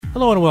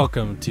Hello and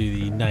welcome to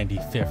the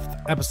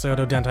 95th episode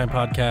of Downtime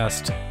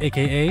Podcast,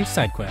 aka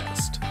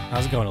SideQuest.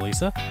 How's it going,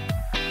 Elisa?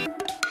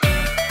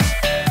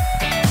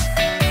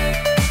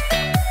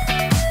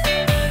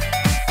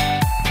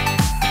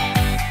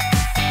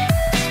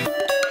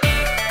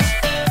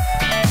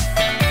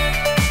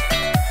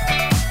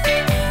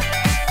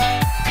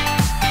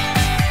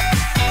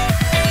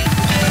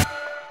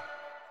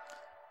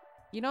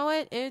 You know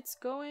what? It's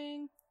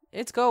going.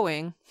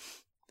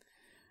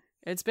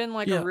 It's been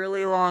like a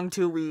really long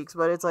 2 weeks,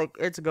 but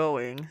it's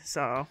going,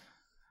 so.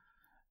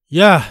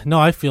 Yeah, no,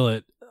 I feel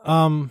it.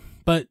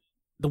 But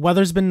the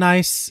weather's been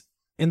nice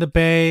in the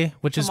Bay,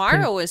 which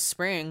Tomorrow is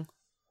spring.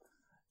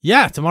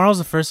 Yeah, tomorrow's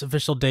the first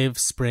official day of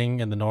spring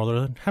in the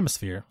Northern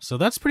Hemisphere, so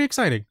that's pretty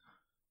exciting.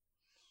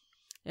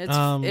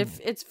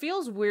 It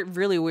feels weird,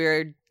 really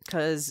weird,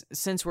 because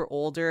since we're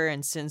older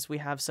and since we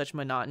have such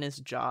monotonous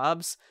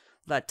jobs,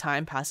 that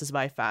time passes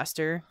by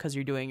faster because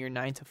you're doing your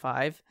 9 to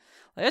 5.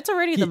 Like, it's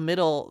already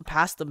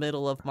past the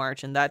middle of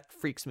March, and that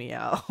freaks me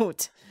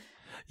out.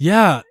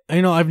 Yeah,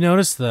 I've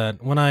noticed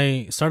that when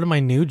I started my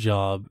new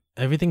job,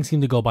 everything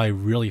seemed to go by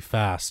really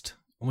fast.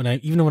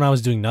 Even when I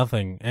was doing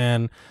nothing,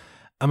 and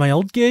at my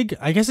old gig,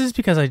 I guess it's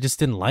because I just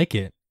didn't like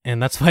it,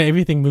 and that's why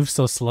everything moves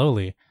so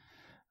slowly.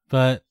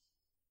 But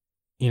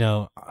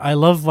I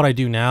love what I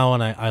do now,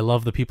 and I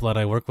love the people that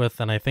I work with,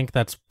 and I think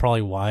that's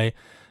probably why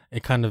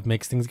it kind of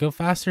makes things go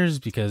faster, is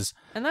because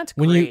and that's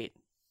great.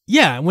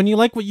 When you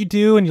like what you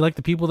do and you like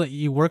the people that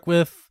you work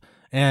with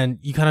and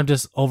you kind of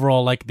just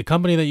overall like the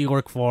company that you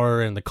work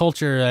for and the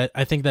culture,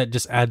 I think that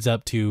just adds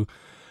up to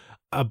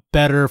a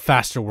better,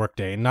 faster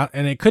workday.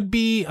 And it could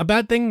be a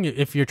bad thing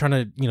if you're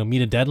trying to,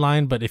 meet a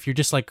deadline, but if you're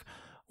just like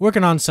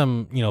working on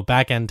some,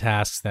 back end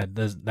tasks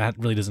that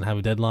really doesn't have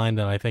a deadline,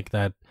 then I think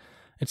that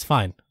it's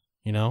fine.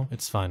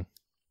 It's fine.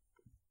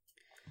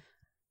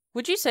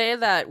 Would you say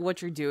that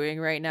what you're doing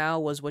right now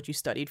was what you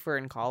studied for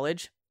in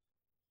college?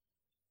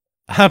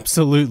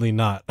 Absolutely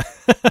not.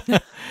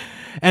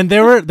 And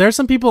there's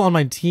some people on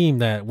my team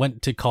that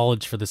went to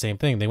college for the same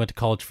thing. They went to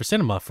college for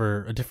cinema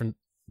for a different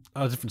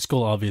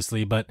school,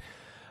 obviously. But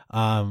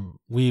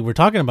we were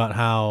talking about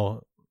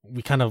how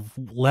we kind of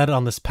led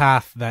on this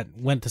path that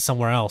went to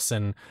somewhere else,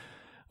 and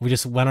we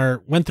just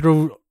went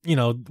through.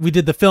 We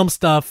did the film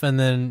stuff, and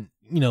then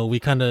we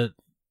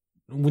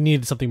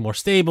needed something more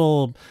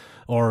stable,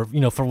 or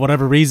for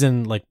whatever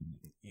reason, like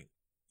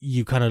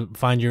you kind of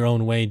find your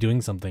own way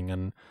doing something.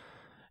 And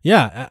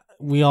yeah,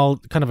 we all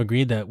kind of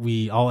agreed that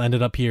we all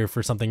ended up here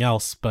for something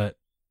else, but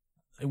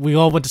we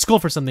all went to school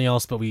for something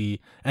else, but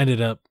we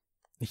ended up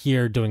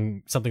here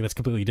doing something that's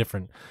completely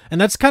different. And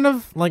that's kind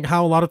of like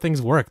how a lot of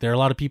things work. There are a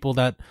lot of people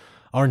that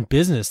are in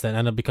business that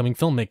end up becoming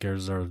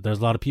filmmakers, or there's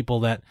a lot of people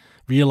that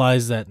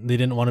realize that they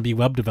didn't want to be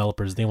web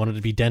developers. They wanted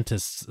to be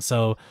dentists.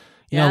 So,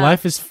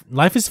 life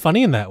is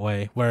funny in that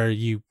way, where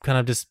you kind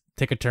of just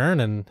take a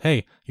turn and,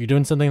 hey, you're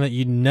doing something that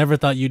you never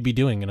thought you'd be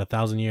doing in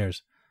 1,000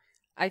 years.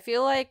 I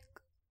feel like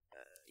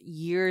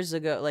years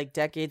ago, like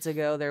decades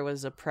ago, there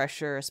was a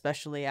pressure,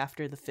 especially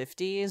after the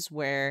 50s,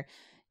 where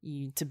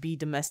to be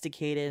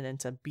domesticated and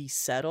to be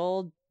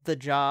settled, the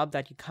job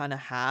that you kind of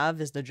have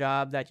is the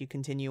job that you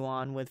continue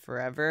on with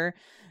forever.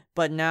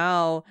 But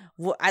now,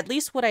 at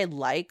least what I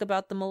like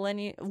about the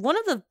millennial, one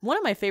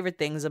of my favorite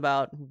things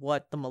about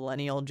what the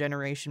millennial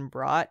generation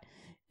brought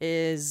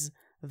is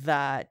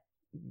that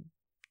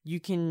you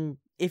can,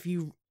 if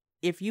you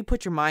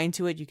put your mind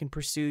to it, you can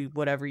pursue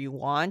whatever you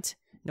want,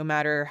 no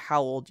matter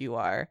how old you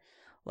are.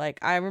 Like,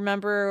 I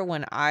remember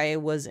when I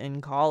was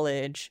in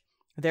college,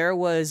 there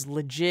was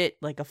legit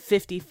like a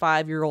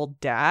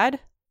 55-year-old dad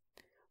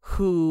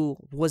who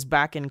was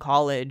back in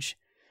college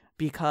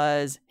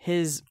because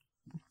his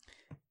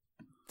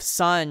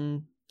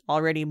son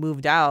already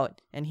moved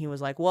out, and he was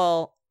like,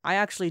 well, I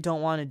actually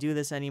don't want to do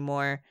this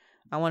anymore.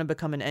 I want to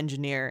become an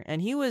engineer.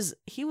 And he was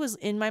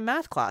in my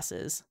math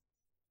classes.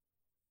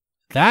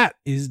 That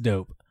is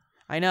dope.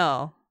 I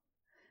know.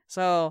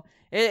 So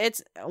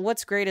it's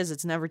what's great is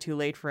it's never too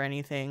late for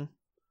anything.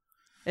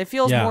 It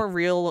feels more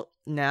real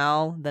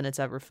now than it's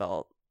ever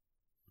felt.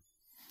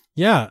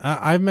 Yeah,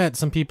 I've met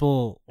some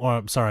people, or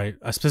I'm sorry,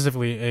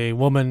 specifically a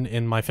woman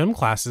in my film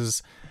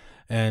classes,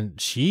 and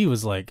she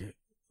was like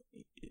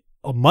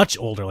much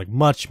older, like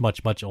much,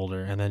 much, much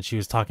older. And then she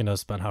was talking to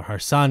us about how her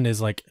son is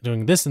like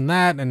doing this and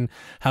that, and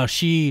how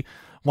she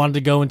wanted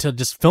to go into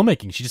just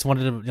filmmaking. She just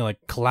wanted to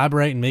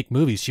collaborate and make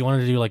movies. She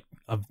wanted to do like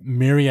a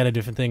myriad of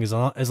different things.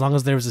 As long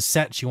as there was a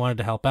set, she wanted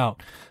to help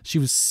out. She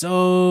was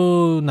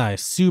so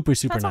nice, super,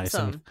 super That's nice.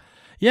 Awesome. And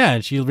yeah,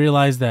 and she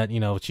realized that,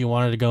 she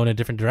wanted to go in a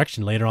different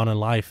direction later on in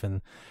life.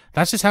 And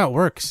that's just how it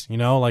works.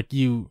 Like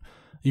you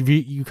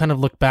kind of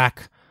look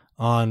back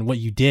on what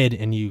you did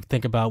and you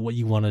think about what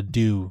you want to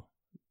do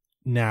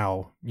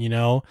now,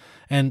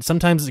 and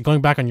sometimes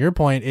going back on your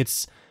point,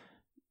 it's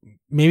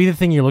maybe the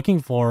thing you're looking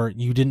for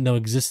you didn't know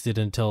existed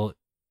until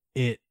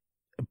it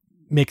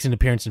makes an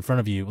appearance in front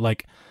of you.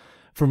 Like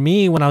for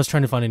me, when I was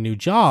trying to find a new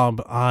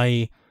job,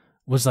 I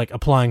was like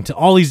applying to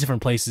all these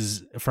different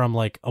places, from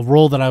like a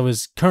role that I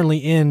was currently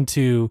in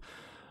to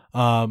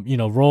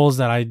roles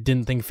that I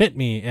didn't think fit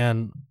me.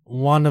 And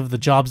one of the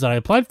jobs that I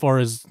applied for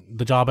is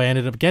the job I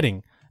ended up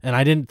getting. And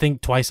I didn't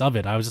think twice of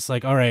it. I was just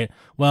like, all right,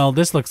 well,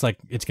 this looks like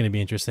it's going to be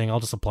interesting. I'll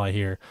just apply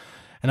here.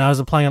 And I was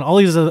applying on all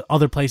these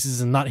other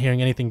places and not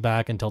hearing anything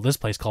back until this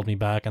place called me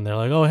back. And they're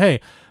like, oh, hey,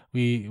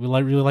 we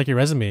really like your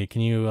resume.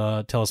 Can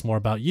you tell us more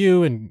about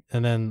you? And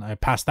then I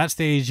passed that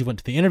stage. You went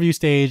to the interview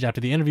stage.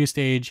 After the interview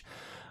stage,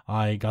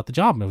 I got the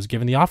job and I was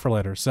given the offer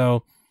letter.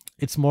 So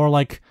it's more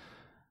like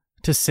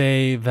to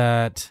say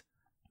that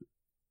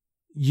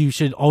you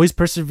should always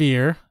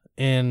persevere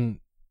in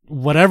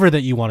whatever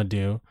that you want to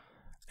do.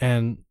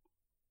 And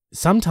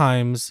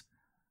sometimes,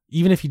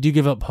 even if you do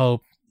give up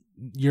hope,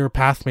 your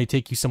path may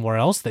take you somewhere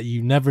else that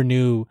you never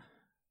knew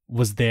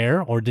was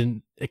there or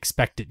didn't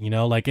expect it.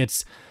 Like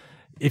it's,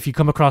 if you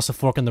come across a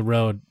fork in the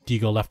road, do you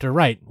go left or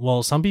right?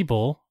 Well, some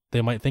people,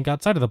 they might think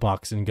outside of the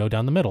box and go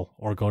down the middle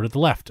or go to the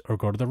left or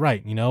go to the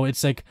right.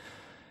 It's like,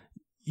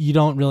 you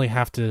don't really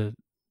have to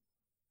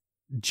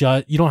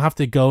you don't have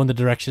to go in the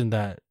direction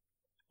that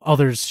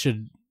others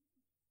should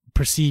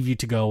perceive you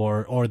to go,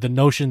 or the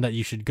notion that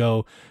you should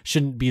go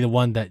shouldn't be the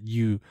one that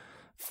you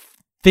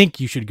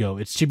think you should go.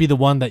 It should be the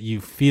one that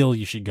you feel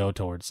you should go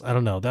towards. I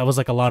don't know. That was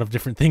like a lot of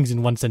different things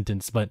in one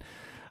sentence, but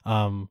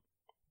my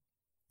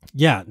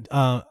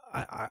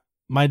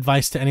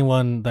advice to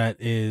anyone that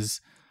is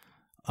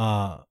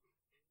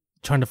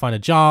trying to find a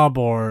job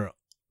or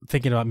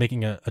thinking about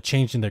making a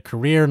change in their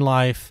career in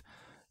life,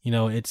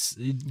 it's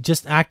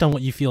just act on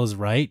what you feel is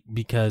right,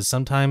 because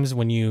sometimes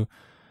when you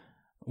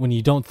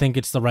don't think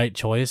it's the right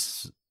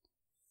choice,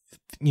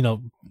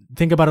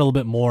 think about it a little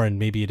bit more and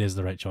maybe it is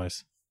the right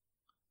choice.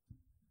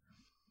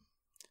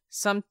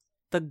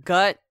 The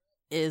gut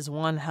is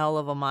one hell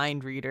of a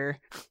mind reader.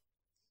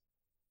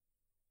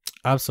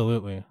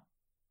 Absolutely.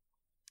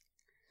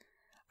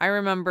 I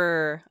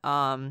remember,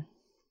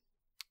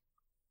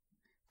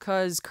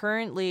 cause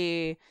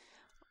currently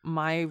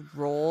my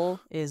role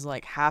is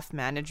like half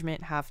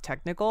management, half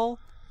technical.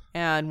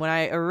 And when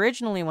I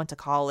originally went to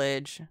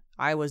college,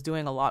 I was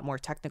doing a lot more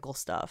technical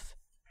stuff.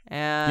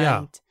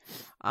 And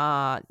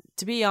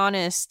to be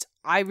honest,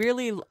 I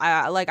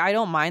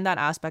don't mind that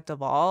aspect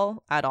at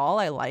all.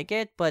 I like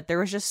it, but there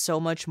was just so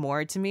much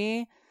more to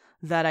me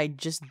that I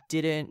just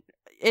didn't.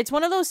 It's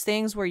one of those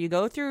things where you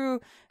go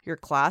through your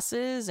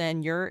classes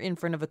and you're in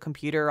front of a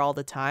computer all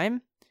the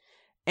time.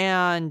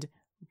 And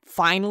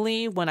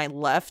finally, when I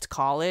left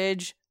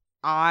college,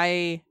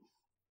 I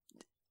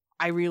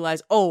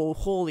realized, oh,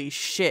 holy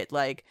shit,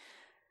 like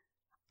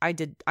I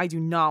do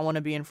not want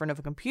to be in front of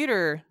a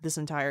computer this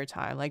entire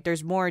time. Like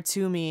there's more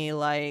to me.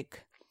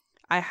 Like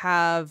I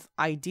have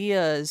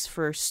ideas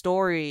for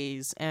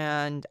stories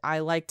and I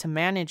like to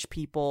manage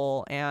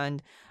people,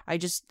 and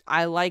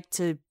I like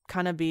to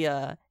kind of be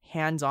a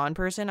hands-on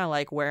person. I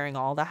like wearing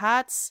all the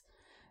hats,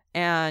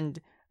 and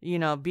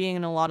being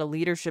in a lot of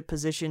leadership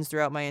positions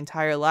throughout my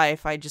entire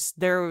life, I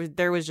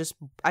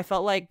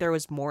felt like there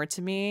was more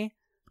to me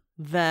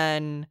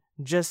than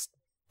just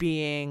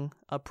being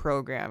a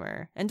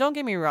programmer. And don't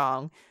get me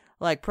wrong,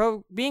 like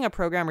being a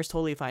programmer is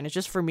totally fine. It's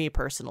just for me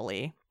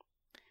personally.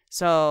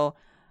 So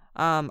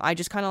I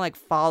just kind of like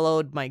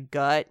followed my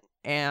gut,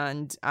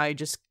 and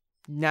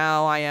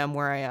now I am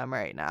where I am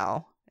right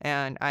now,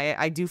 and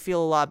I do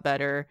feel a lot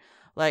better.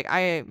 Like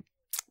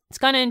it's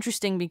kind of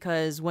interesting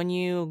because when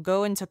you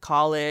go into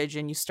college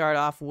and you start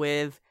off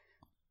with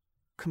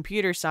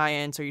computer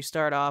science or you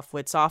start off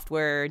with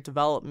software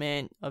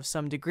development of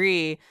some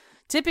degree,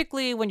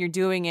 typically when you're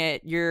doing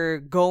it, you're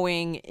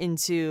going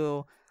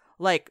into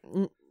like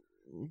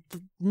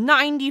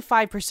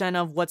 95%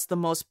 of what's the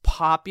most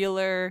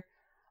popular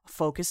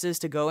focuses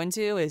to go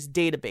into is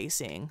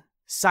databasing,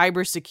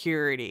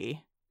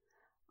 cybersecurity,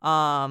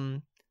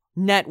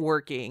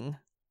 networking.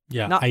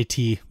 Yeah,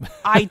 IT.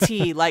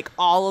 IT, like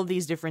all of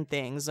these different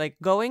things. Like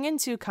going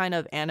into kind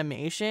of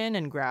animation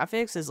and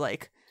graphics is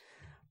like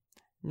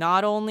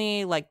not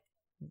only like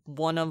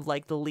one of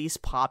like the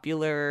least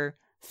popular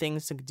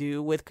things to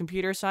do with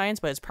computer science,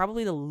 but it's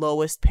probably the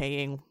lowest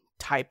paying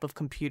type of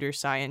computer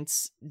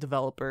science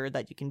developer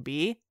that you can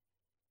be.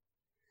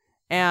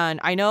 And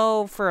I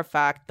know for a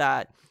fact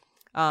that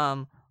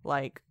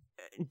like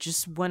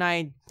just when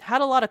I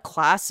had a lot of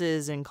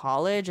classes in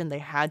college and they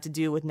had to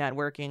do with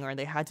networking or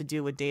they had to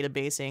do with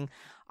databasing,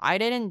 I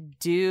didn't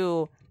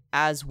do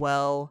as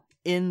well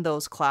in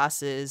those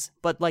classes,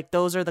 but like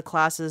those are the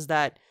classes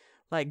that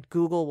like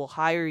Google will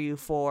hire you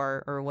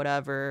for or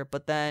whatever.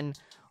 But then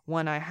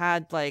when I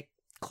had like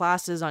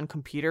classes on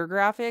computer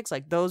graphics,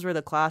 like those were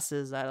the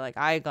classes that like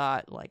I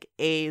got like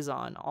A's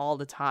on all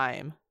the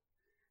time.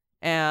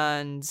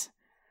 And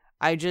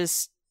I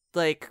just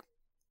like,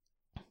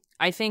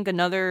 I think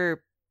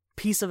another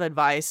piece of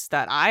advice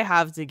that I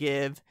have to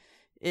give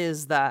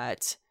is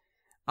that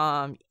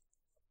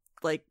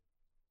like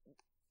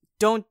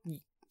don't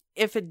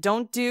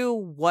do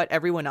what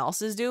everyone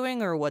else is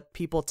doing or what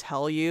people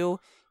tell you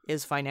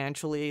is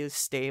financially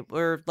stable,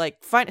 or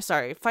like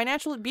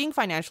being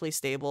financially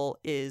stable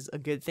is a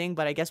good thing,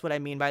 but I guess what I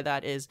mean by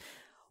that is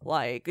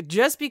Like,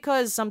 just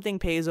because something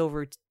pays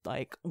over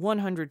like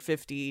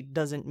 150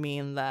 doesn't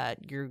mean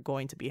that you're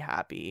going to be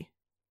happy.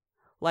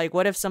 Like,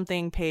 what if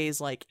something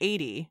pays like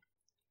 80,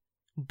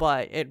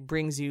 but it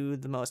brings you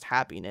the most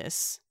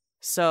happiness?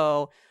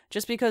 So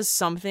just because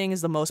something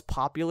is the most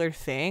popular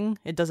thing,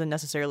 it doesn't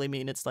necessarily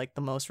mean it's like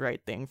the most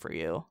right thing for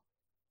you.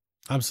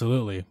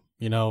 Absolutely.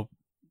 You know,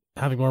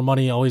 having more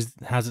money always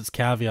has its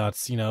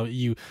caveats. You know,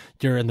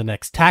 you're in the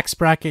next tax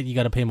bracket, you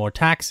got to pay more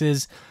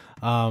taxes.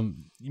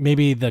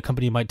 Maybe the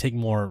company might take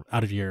more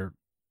out of your,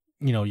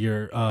 you know,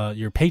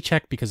 your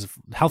paycheck because of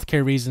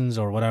healthcare reasons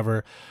or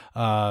whatever.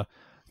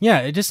 Yeah,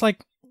 it just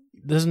like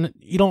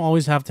you don't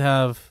always have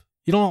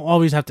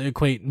to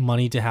equate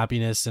money to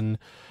happiness, and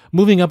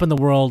moving up in the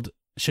world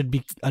should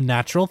be a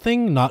natural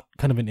thing, not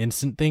kind of an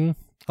instant thing.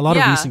 A lot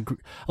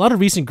of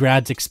recent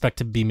grads expect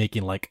to be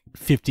making like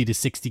 50 to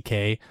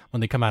 60K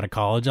when they come out of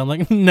college. I'm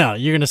like, no,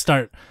 you're gonna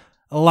start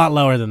a lot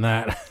lower than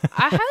that.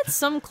 I had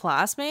some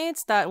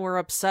classmates that were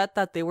upset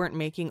that they weren't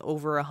making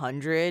over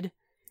 100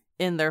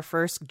 in their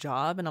first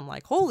job, and I'm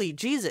like, holy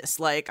Jesus,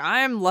 like,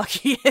 I'm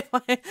lucky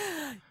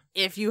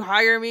if you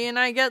hire me and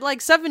I get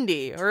like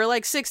 70 or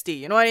like 60,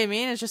 you know what I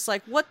mean? It's just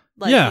like, what,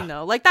 like, you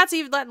know, like that's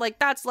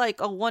like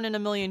a 1 in a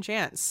million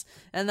chance.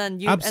 And then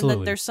and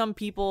then there's some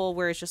people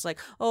where it's just like,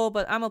 oh,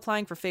 but I'm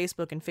applying for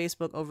Facebook and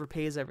Facebook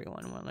overpays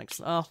everyone. And I'm like,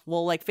 oh,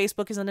 well, like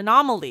Facebook is an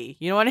anomaly.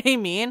 You know what I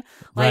mean?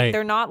 Like,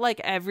 they're not like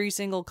every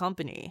single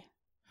company.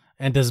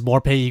 And does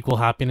more pay equal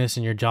happiness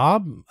in your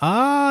job?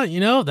 You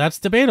know, that's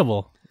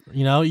debatable.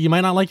 You know, you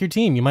might not like your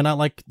team. You might not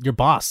like your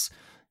boss.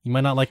 You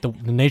might not like the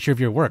nature of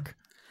your work.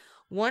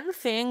 One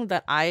thing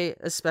that I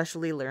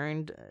especially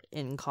learned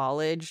in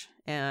college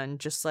and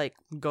just like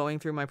going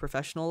through my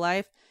professional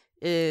life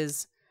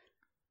is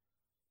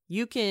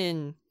you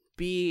can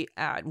be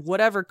at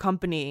whatever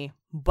company,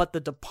 but the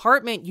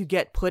department you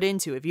get put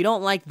into, if you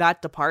don't like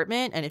that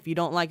department and if you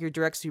don't like your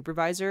direct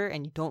supervisor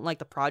and you don't like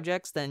the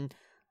projects, then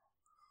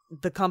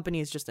the company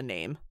is just a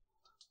name.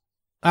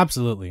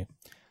 Absolutely.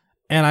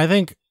 And I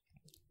think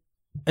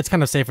it's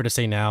kind of safer to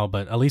say now,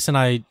 but Elise and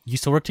I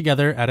used to work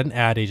together at an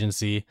ad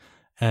agency,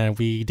 and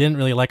we didn't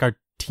really like our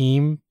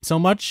team so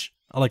much.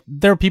 Like,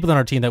 there were people on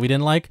our team that we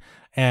didn't like,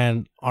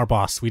 and our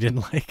boss we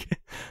didn't like.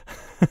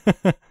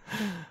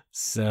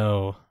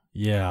 So,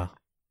 yeah.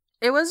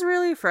 It was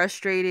really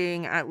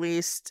frustrating, at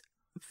least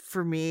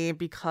for me,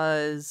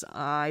 because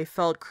I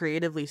felt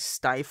creatively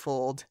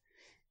stifled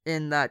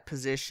in that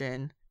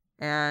position.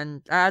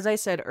 And as I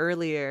said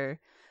earlier,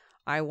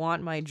 I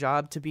want my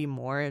job to be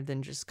more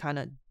than just kind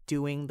of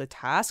doing the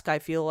task. I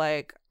feel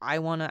like I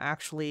want to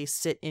actually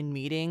sit in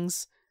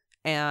meetings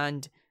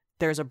and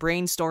there's a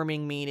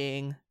brainstorming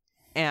meeting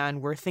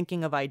and we're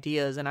thinking of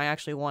ideas, and I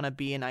actually want to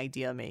be an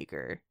idea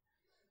maker.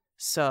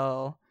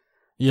 So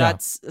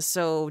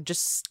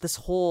just this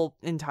whole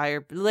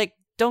entire, like,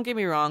 don't get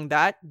me wrong,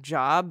 that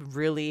job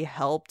really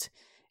helped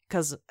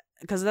because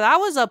that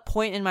was a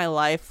point in my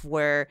life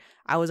where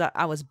I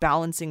was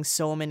balancing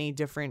so many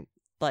different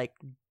like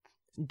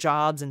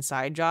jobs and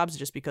side jobs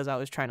just because I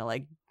was trying to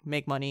like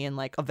make money and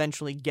like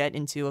eventually get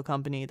into a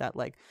company that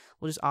like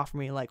will just offer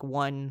me like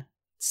one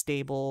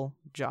stable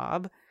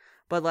job.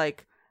 But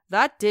like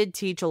that did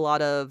teach a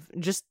lot of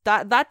just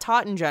that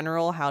taught in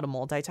general how to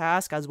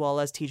multitask, as well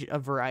as teach a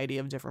variety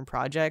of different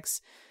projects.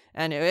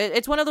 And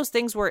it's one of those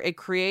things where it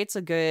creates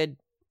a good,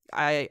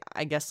 I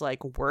guess,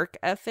 like work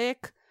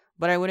ethic,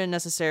 but I wouldn't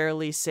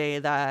necessarily say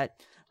that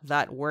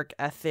work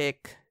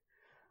ethic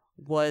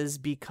was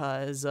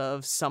because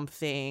of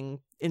something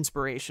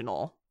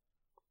inspirational.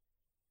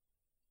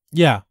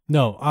 Yeah,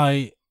 no,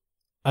 I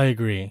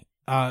agree.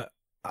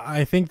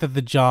 I think that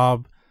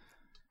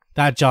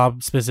that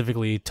job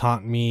specifically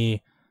taught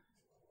me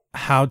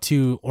how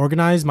to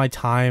organize my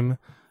time,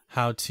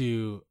 how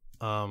to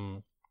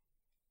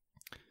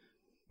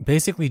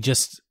basically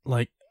just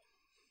like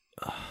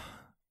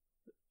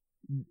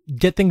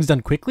get things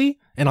done quickly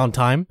and on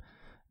time.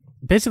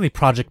 Basically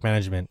project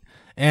management.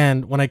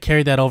 And when I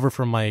carried that over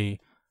from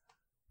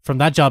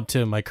that job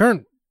to my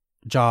current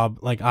job,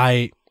 like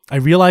I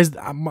realized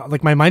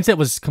like my mindset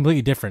was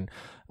completely different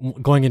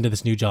going into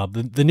this new job.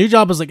 The new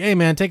job was like, hey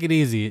man, take it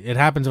easy. It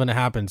happens when it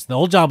happens. The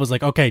old job was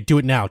like, okay, do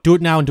it now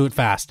and do it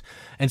fast.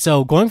 And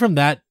so going from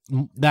that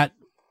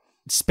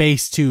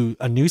space to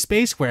a new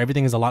space where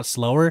everything is a lot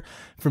slower,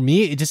 for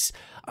me, it just,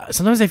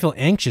 sometimes I feel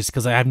anxious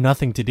because I have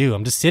nothing to do.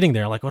 I'm just sitting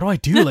there like, what do I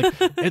do? Like,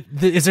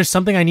 is there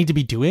something I need to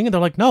be doing? And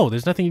they're like, no,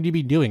 there's nothing you need to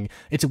be doing.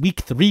 It's week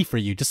 3 for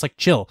you. Just like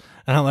chill.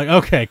 And I'm like,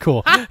 okay,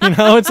 cool. You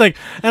know, it's like,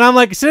 and I'm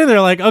like sitting there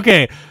like,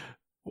 okay,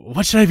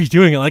 what should I be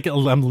doing? Like,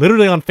 I'm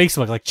literally on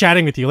Facebook, like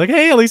chatting with you, like,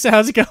 hey, Elisa,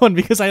 how's it going?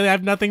 Because I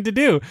have nothing to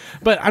do.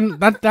 But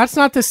that's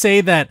not to say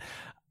that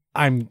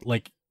I'm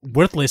like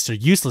worthless or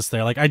useless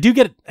there. Like, I do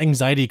get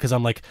anxiety because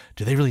I'm like,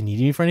 do they really need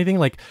me for anything?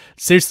 Like,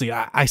 seriously,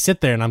 I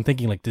sit there and I'm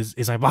thinking like,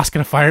 is my boss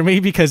gonna fire me?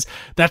 Because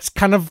that's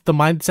kind of the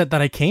mindset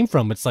that I came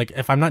from. It's like,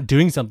 if I'm not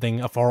doing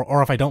something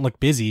or if I don't look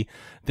busy,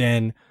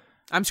 then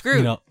I'm screwed.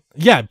 You know,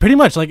 yeah, pretty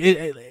much. Like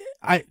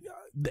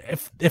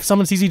if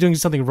someone sees you doing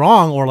something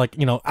wrong or like,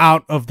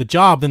 out of the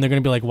job, then they're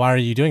going to be like, why are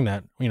you doing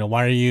that?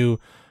 Why are you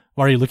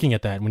looking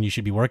at that when you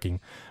should be working?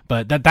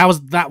 But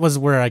that was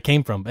where I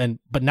came from.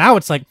 But now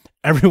it's like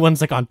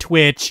everyone's like on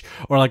Twitch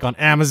or like on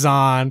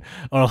Amazon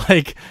or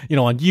like,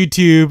 on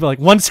YouTube. Like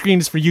one screen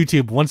is for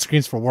YouTube, one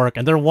screen's for work,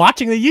 and they're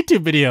watching the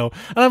YouTube video.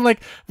 And I'm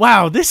like,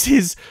 wow, this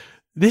is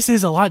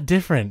a lot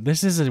different.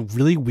 This is a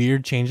really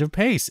weird change of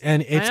pace,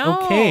 and it's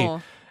okay.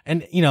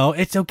 And,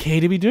 it's okay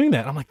to be doing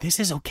that. I'm like, this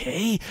is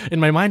okay. In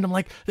my mind, I'm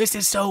like, this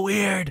is so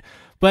weird.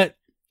 But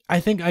I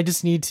think I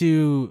just need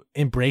to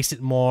embrace it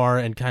more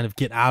and kind of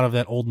get out of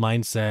that old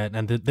mindset.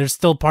 And there's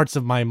still parts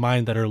of my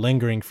mind that are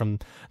lingering from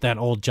that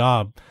old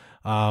job,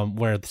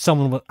 where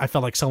I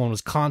felt like someone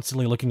was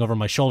constantly looking over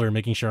my shoulder,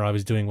 making sure I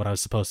was doing what I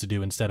was supposed to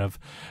do, instead of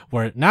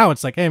where now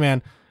it's like, hey,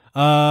 man,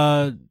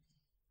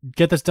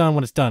 get this done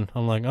when it's done.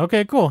 I'm like,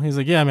 okay, cool. He's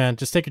like, yeah, man,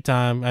 just take your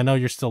time. I know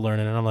you're still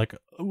learning. And I'm like,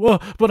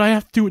 well, but I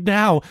have to do it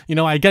now.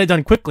 I get it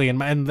done quickly.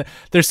 And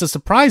there's a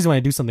surprise when I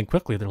do something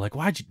quickly. They're like,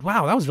 wow,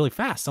 that was really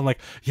fast. I'm like,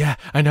 yeah,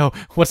 I know.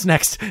 What's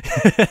next?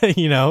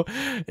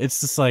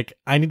 It's just like,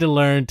 I need to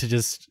learn to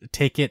just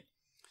take it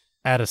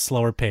at a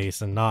slower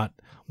pace and not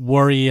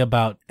worry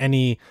about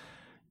any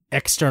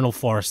external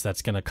force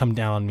that's going to come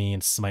down on me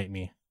and smite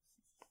me.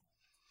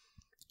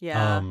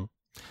 Yeah.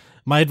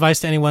 My advice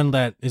to anyone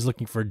that is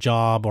looking for a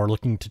job or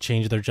looking to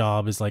change their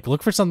job is like,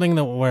 look for something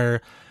where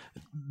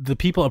the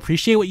people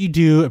appreciate what you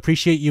do,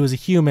 appreciate you as a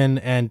human,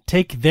 and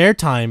take their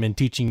time in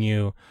teaching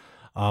you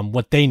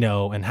what they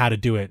know and how to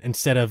do it,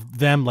 instead of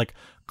them like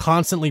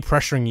constantly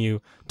pressuring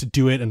you to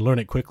do it and learn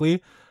it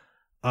quickly.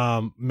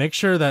 Make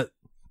sure that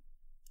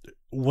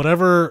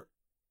whoever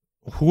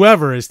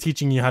is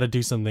teaching you how to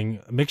do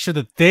something, make sure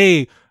that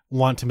they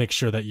want to make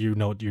sure that you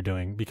know what you're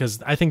doing,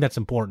 because I think that's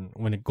important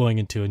when going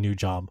into a new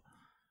job.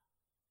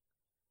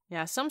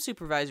 Yeah, some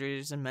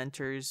supervisors and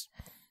mentors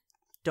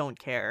don't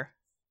care,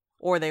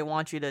 or they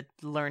want you to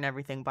learn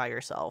everything by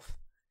yourself,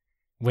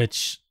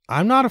 which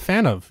I'm not a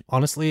fan of.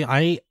 Honestly,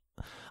 it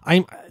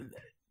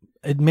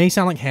may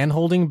sound like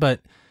hand-holding,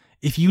 but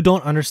if you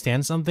don't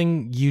understand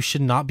something, you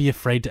should not be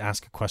afraid to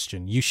ask a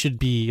question. You should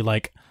be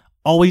like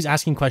always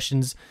asking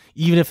questions,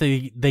 even if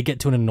they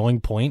get to an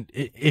annoying point,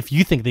 if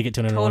you think they get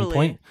to an annoying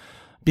point.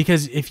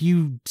 Because if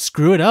you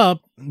screw it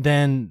up,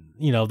 then,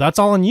 that's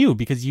all on you,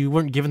 because you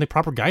weren't given the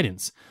proper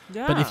guidance.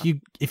 Yeah. But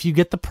if you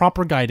get the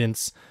proper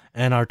guidance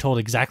and are told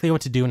exactly what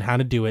to do and how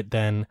to do it,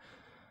 then,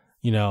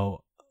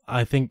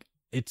 I think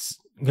it's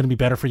going to be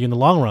better for you in the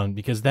long run,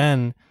 because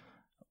then,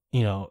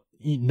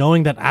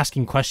 knowing that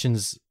asking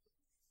questions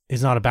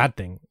is not a bad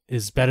thing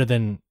is better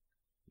than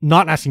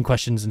not asking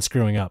questions and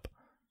screwing up.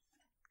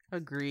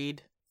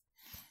 Agreed.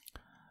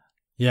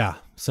 Yeah.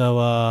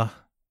 So,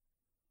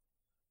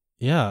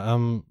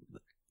 yeah,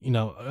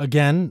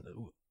 again,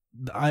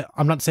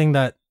 I'm not saying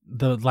that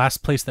the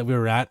last place that we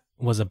were at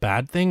was a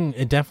bad thing.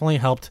 It definitely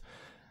helped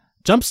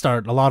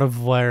jumpstart a lot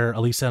of where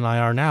Elisa and I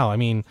are now. I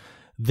mean,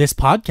 this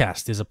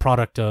podcast is a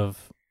product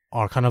of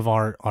our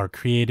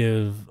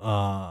creative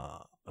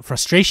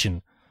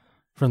frustration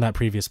from that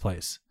previous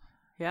place.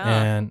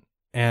 Yeah.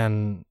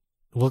 And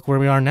look where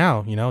we are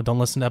now. Don't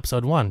listen to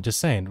episode 1. Just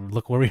saying,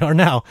 look where we are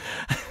now.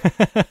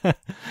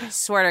 I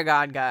swear to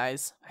God,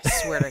 guys. I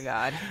swear to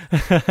God.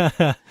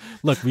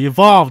 Look, we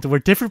evolved. We're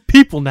different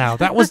people now.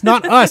 That was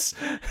not us.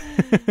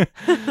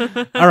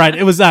 All right,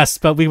 it was us,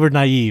 but we were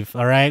naive.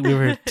 All right, we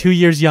were 2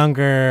 years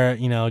younger.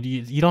 You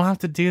don't have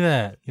to do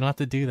that. You don't have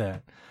to do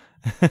that.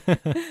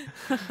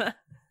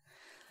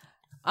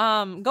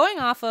 Going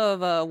off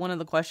of one of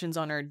the questions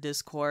on our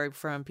Discord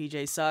from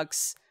PJ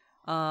Sucks,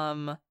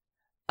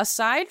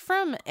 aside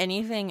from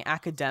anything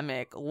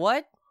academic,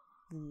 what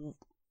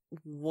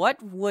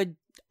would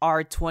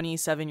our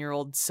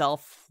 27-year-old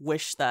self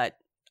wish that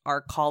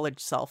our college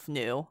self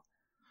knew?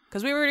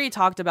 Because we already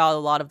talked about a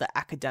lot of the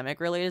academic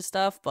related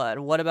stuff, but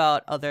what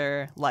about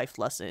other life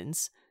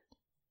lessons?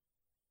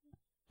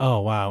 Oh,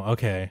 wow.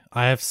 Okay.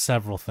 I have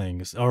several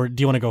things. Or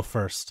do you want to go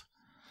first?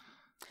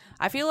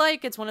 I feel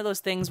like it's one of those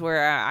things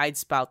where I'd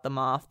spout them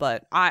off,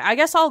 but I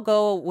guess I'll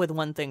go with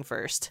one thing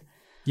first.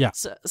 Yeah.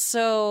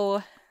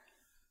 So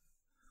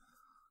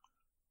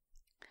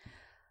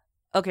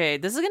okay,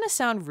 this is going to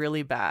sound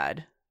really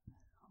bad,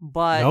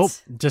 but nope,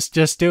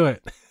 just do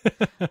it.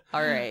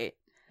 All right.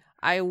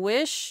 I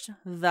wish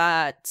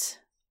that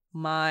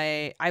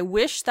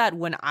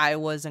when I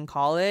was in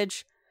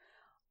college,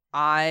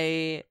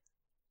 I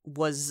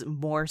was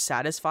more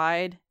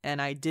satisfied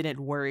and I didn't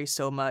worry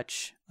so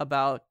much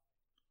about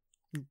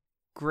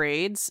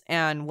grades.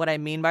 And what I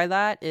mean by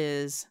that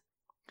is,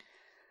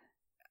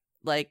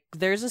 like,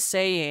 there's a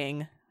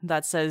saying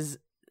that says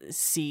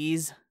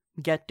C's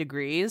get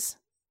degrees.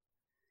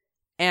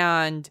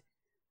 And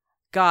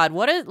God,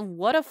 what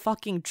a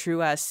fucking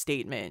true ass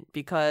statement,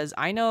 because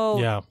I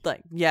know,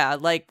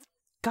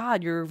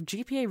 God, your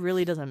GPA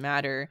really doesn't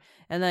matter.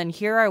 And then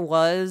here I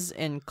was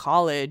in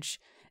college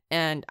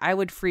and I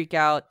would freak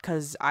out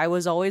because I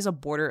was always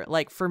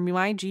for me,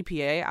 my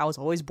GPA, I was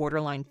always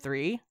borderline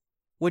 3,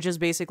 which is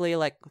basically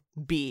like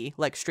B,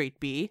 like straight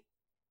B.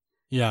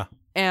 Yeah.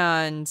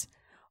 And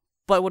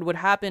But what would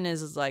happen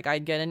is like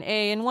I'd get an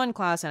A in one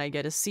class and I'd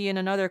get a C in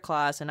another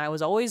class, and I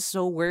was always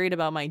so worried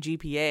about my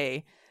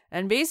GPA.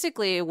 And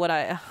basically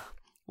what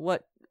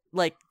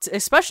like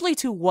especially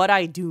to what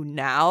I do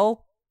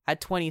now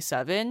at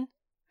 27,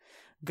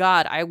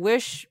 God, I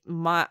wish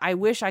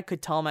I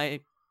could tell my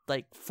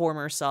like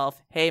former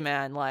self, "Hey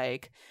man,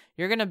 like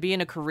you're going to be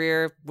in a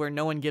career where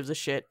no one gives a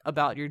shit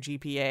about your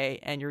GPA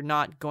and you're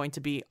not going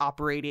to be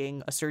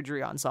operating a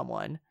surgery on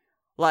someone.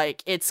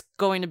 Like it's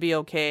going to be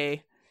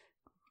okay.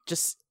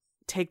 Just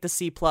take the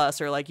C plus,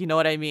 or like, you know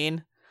what I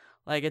mean?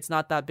 Like it's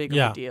not that big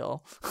of a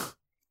deal."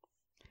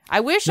 I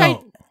wish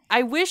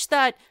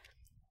that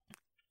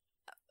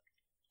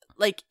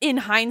like in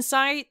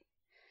hindsight,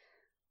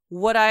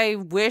 what I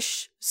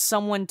wish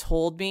someone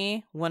told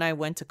me when I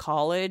went to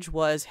college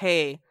was,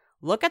 "Hey,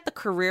 look at the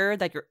career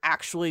that you're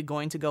actually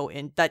going to go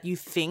in, that you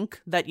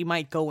think that you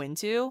might go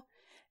into.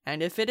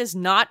 And if it is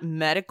not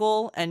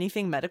medical,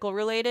 anything medical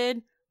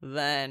related,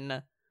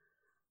 then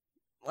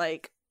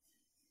like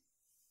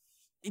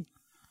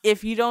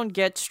if you don't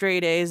get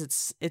straight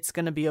A's, it's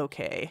going to be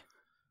okay."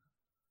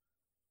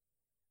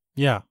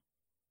 Yeah.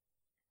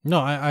 No,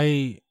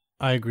 I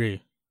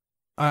agree.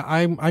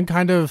 I'm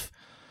kind of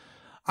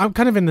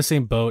in the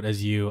same boat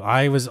as you.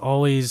 I was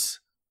always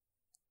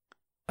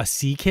a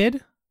C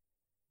kid.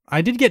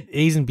 I did get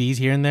A's and B's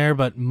here and there,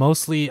 but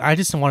mostly I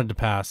just wanted to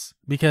pass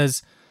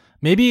because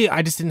maybe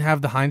I just didn't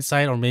have the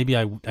hindsight, or maybe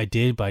I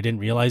did, but I didn't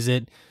realize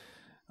it.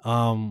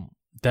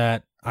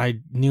 That I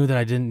knew that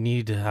I didn't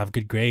need to have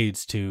good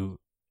grades to,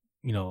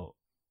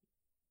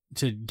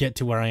 to get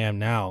to where I am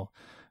now,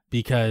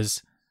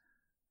 because,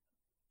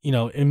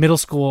 in middle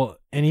school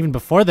and even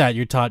before that,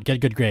 you're taught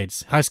get good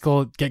grades. High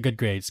school, get good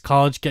grades.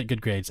 College, get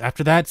good grades.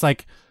 After that, it's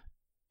like,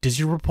 does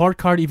your report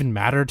card even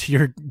matter to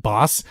your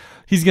boss?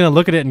 He's going to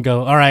look at it and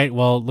go, all right,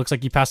 well, looks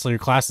like you passed all your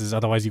classes.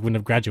 Otherwise, you wouldn't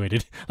have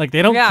graduated. Like,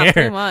 they don't care.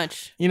 Pretty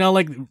much.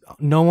 Like,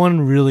 no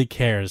one really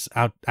cares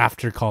out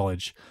after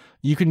college.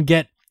 You can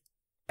get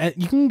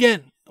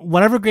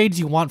whatever grades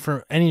you want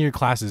for any of your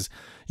classes.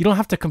 You don't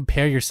have to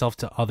compare yourself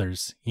to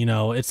others.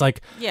 It's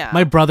like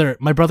my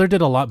brother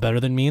did a lot better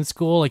than me in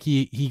school. Like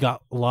he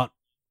got a lot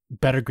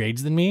better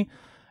grades than me,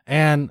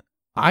 and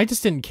I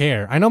just didn't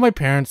care. I know my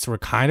parents were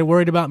kind of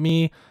worried about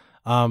me.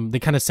 They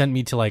kind of sent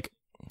me to like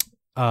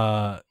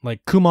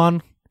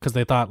Kumon because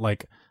they thought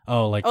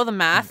the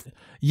math.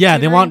 Yeah,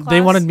 they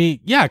wanted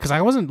me. Yeah, because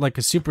I wasn't like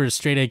a super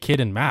straight A kid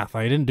in math.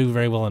 I didn't do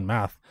very well in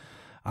math.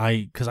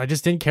 Because I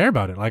just didn't care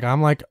about it. Like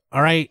I'm like,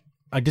 all right,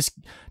 I just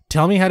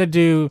tell me how to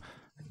do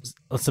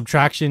a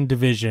subtraction,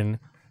 division,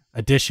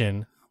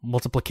 addition,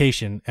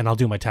 multiplication, and I'll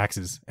do my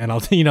taxes, and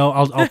I'll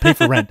I'll pay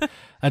for rent.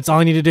 That's all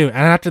I need to do. And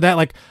after that,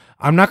 like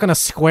I'm not gonna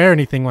square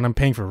anything when I'm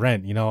paying for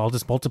rent. I'll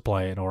just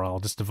multiply it, or I'll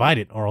just divide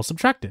it, or I'll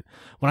subtract it.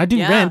 When I do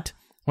rent,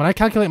 when I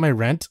calculate my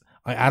rent,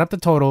 I add up the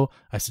total,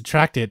 I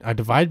subtract it, I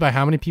divide by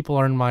how many people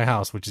are in my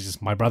house, which is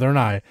just my brother and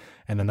I,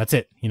 and then that's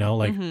it.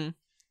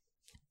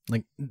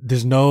 Like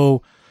there's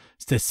no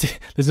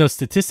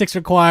statistics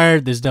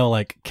required. There's no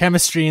like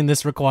chemistry in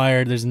this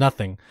required. There's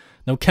nothing.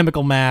 No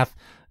chemical math,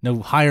 no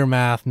higher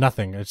math,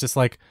 nothing. It's just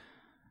like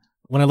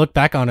when I look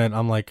back on it,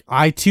 I'm like,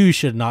 I too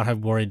should not have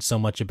worried so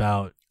much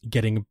about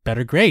getting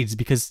better grades,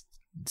 because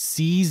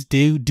C's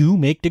do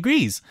make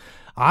degrees.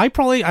 I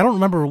don't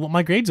remember what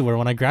my grades were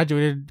when I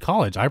graduated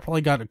college. I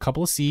probably got a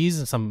couple of C's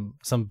and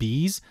some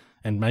B's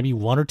and maybe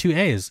 1 or 2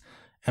 A's.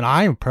 And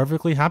I am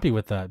perfectly happy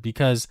with that,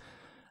 because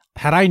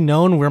had I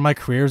known where my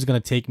career is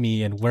going to take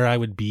me and where I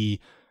would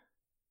be,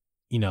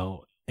 in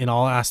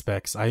all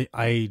aspects,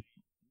 I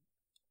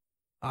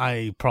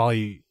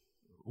probably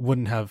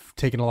wouldn't have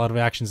taken a lot of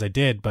actions I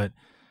did. But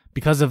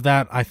because of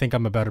that, I think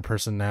I'm a better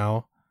person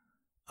now.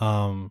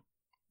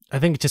 I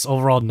think just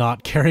overall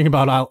not caring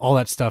about all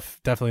that stuff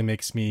definitely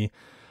makes me,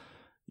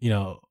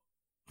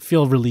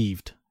 feel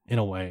relieved in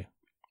a way.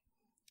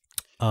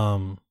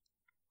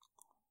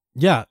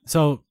 Yeah.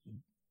 So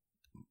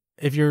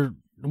if you're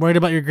worried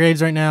about your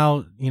grades right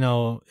now,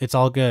 it's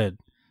all good.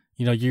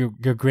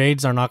 Your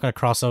grades are not going to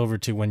cross over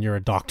to when you're a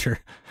doctor.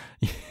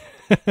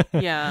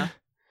 Yeah.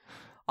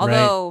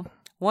 Although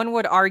one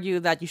would argue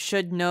that you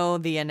should know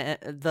the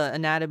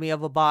anatomy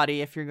of a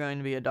body if you're going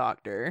to be a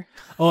doctor.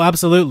 Oh,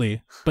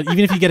 absolutely. But even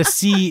if you get a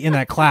C in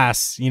that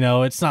class,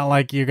 it's not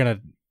like you're going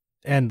to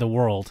end the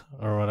world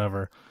or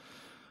whatever.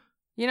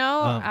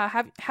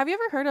 Have you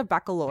ever heard of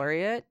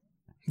baccalaureate?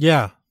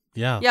 Yeah.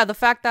 Yeah, the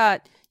fact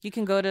that you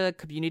can go to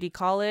community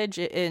college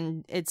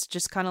and it's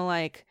just kind of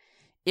like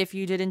if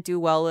you didn't do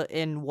well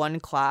in one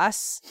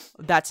class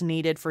that's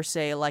needed for,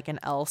 say, like an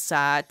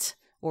LSAT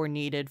or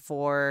needed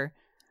for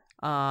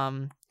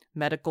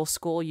medical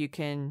school, you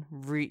can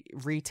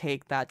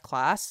retake that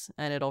class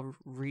and it'll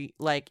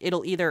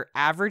either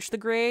average the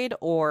grade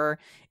or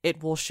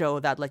it will show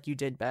that like you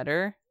did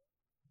better.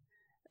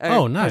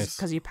 Oh, nice.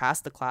 Because you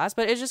passed the class.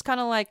 But it's just kind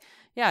of like,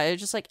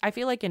 it's just like, I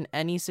feel like in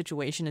any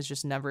situation it's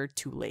just never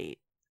too late.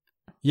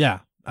 Yeah,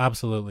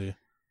 absolutely.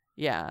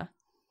 Yeah.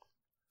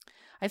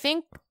 I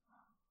think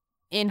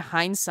in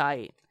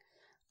hindsight,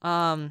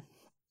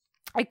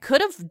 I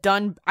could have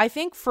done, I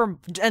think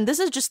and this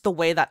is just the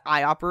way that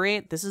I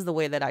operate. This is the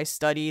way that I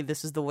study.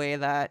 This is the way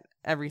that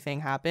everything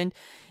happened.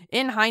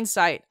 In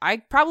hindsight, I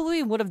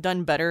probably would have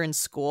done better in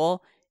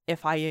school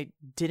if I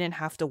didn't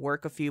have to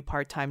work a few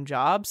part-time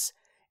jobs,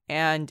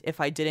 and if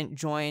I didn't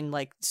join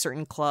like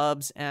certain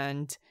clubs,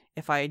 and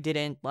if I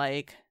didn't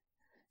like,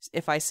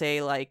 if I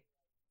say like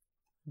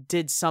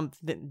did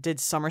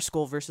summer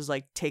school versus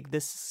like take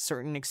this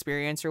certain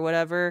experience or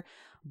whatever.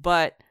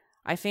 But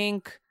I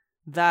think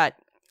that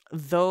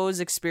those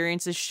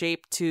experiences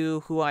shape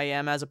to who I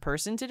am as a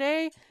person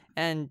today.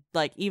 And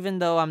like, even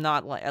though I'm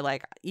not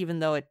even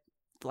though it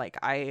like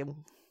I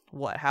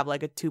have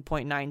like a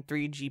 2.93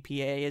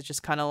 GPA, is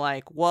just kind of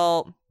like,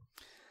 well,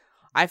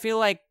 I feel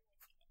like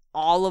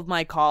all of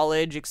my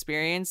college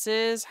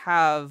experiences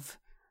have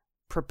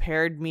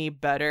prepared me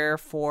better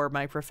for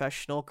my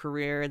professional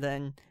career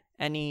than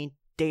any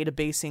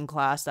databasing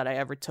class that I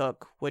ever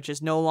took, which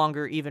is no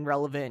longer even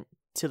relevant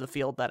to the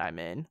field that I'm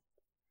in.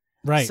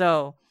 Right.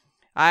 So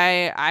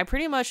I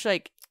pretty much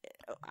like,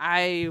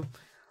 I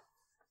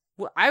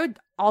would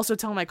also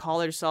tell my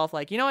college self,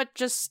 like, you know what,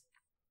 just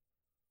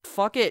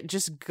fuck it,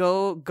 just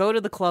go to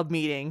the club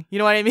meeting. You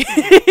know what I mean?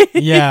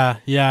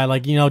 Yeah.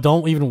 Like, you know,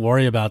 don't even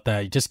worry about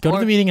that. Just go to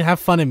the meeting and have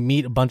fun and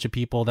meet a bunch of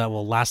people that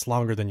will last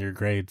longer than your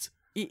grades.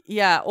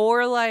 Yeah,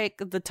 or like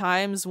the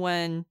times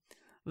when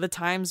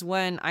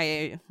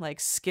I like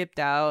skipped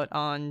out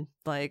on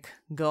like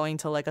going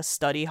to like a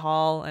study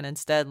hall, and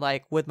instead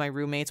like with my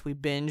roommates we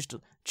binged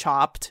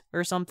Chopped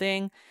or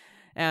something.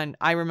 And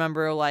I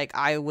remember like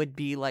I would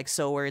be like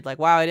so worried, like,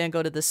 wow, I didn't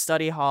go to this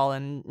study hall.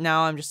 And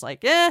now I'm just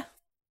like,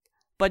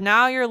 but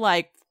now you're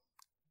like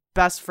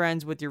best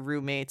friends with your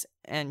roommates,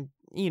 and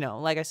you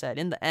know, like I said,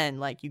 in the end,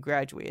 like you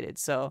graduated,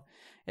 so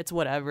it's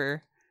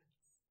whatever.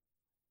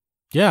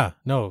 Yeah,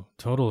 no,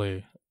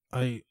 totally.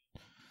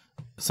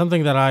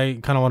 Something that I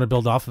kind of want to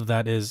build off of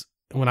that is,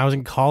 when I was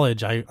in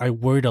college, I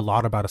worried a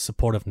lot about a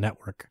supportive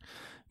network,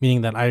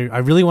 meaning that I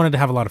really wanted to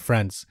have a lot of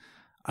friends.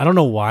 I don't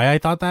know why I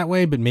thought that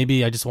way, but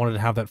maybe I just wanted to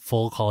have that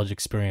full college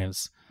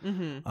experience.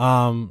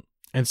 Mm-hmm.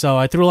 And so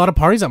I threw a lot of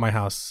parties at my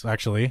house,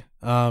 actually.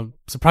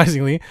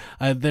 Surprisingly,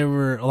 there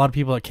were a lot of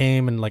people that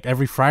came, and like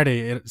every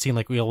Friday, it seemed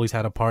like we always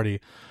had a party.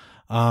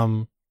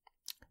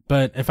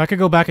 But if I could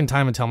go back in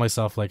time and tell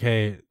myself, like,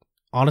 hey,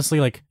 honestly,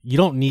 like, you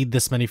don't need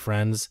this many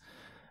friends.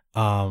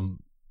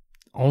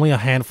 Only a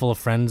handful of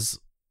friends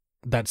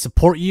that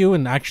support you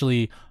and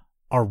actually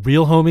are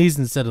real homies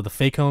instead of the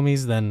fake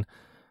homies, then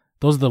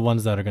those are the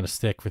ones that are going to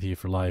stick with you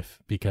for life.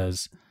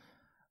 Because,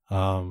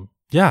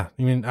 yeah,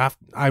 I mean,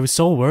 I was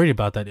so worried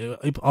about that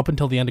up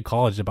until the end of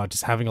college, about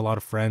just having a lot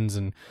of friends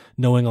and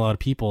knowing a lot of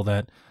people,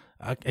 that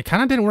it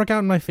kind of didn't work out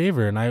in my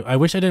favor. And I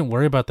wish I didn't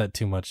worry about that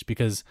too much,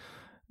 because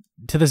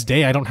to this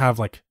day, I don't have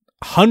like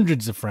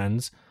hundreds of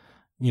friends,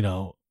 you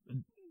know,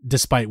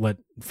 despite what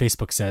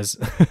Facebook says.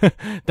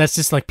 That's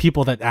just like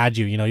people that add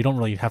you, you know, you don't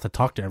really have to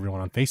talk to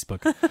everyone on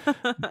Facebook.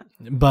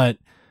 But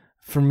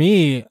for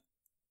me,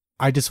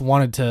 I just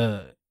wanted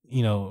to,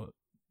 you know,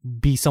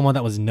 be someone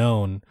that was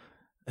known.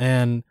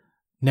 And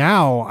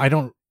now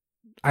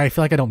I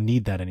feel like I don't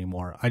need that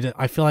anymore.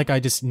 I feel like I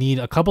just need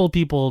a couple of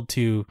people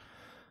to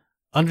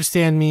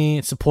understand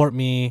me, support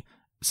me,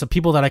 some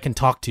people that I can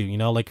talk to, you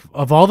know, like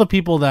of all the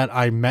people that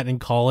I met in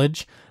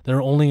college, there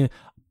are only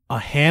a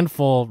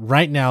handful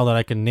right now that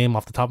I can name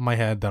off the top of my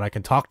head that I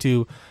can talk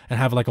to and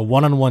have like a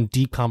one-on-one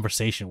deep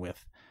conversation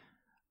with.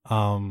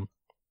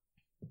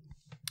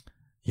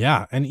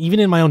 Yeah. And even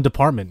in my own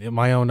department, in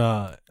my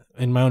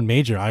own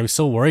major, I was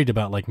so worried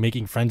about like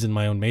making friends in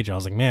my own major. I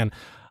was like, man,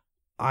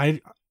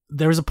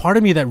 there was a part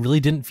of me that really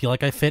didn't feel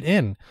like I fit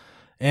in.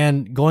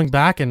 And going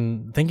back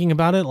and thinking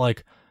about it,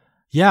 like,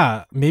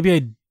 yeah, maybe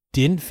I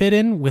didn't fit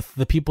in with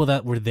the people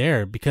that were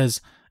there, because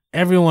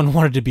everyone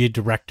wanted to be a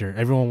director.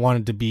 Everyone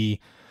wanted to be,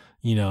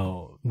 you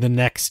know, the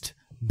next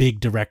big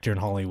director in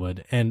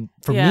Hollywood. And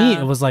for me,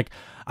 it was like,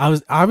 I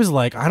was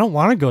like, I don't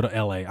want to go to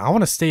LA. I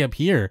want to stay up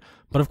here.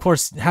 But of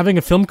course, having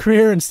a film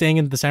career and staying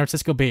in the San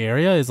Francisco Bay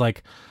Area is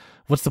like,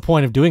 what's the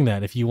point of doing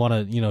that if you want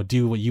to, you know,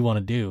 do what you want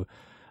to do?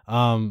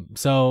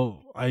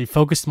 So I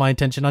focused my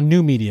attention on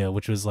new media,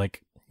 which was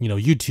like, you know,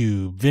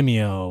 YouTube,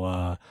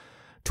 Vimeo,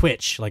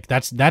 Twitch, like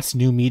that's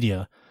new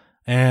media.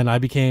 And I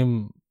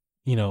became,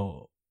 you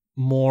know,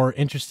 more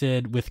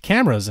interested with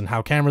cameras and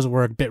how cameras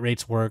work, bit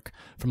rates work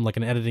from like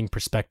an editing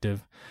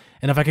perspective.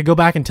 And if I could go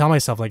back and tell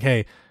myself like,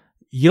 hey,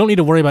 you don't need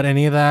to worry about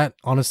any of that.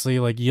 Honestly,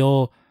 like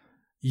you'll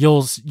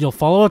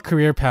follow a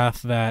career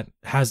path that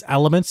has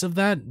elements of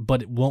that,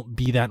 but it won't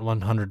be that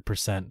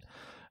 100%.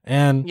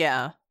 And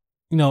yeah,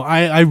 you know,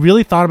 I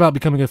really thought about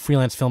becoming a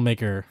freelance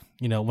filmmaker,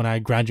 you know, when I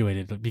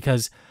graduated,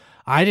 because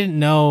I didn't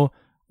know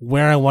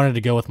where I wanted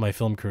to go with my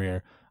film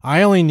career.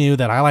 I only knew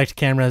that I liked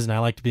cameras and I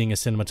liked being a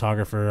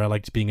cinematographer. I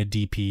liked being a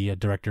DP, a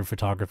director of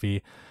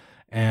photography,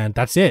 and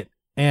that's it.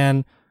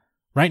 And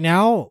right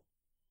now,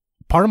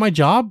 part of my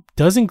job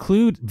does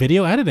include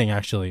video editing,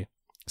 actually.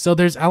 So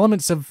there's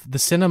elements of the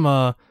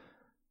cinema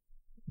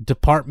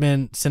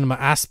department, cinema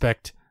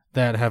aspect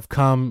that have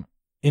come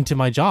into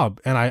my job,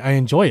 and I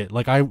enjoy it.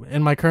 Like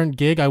in my current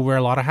gig, I wear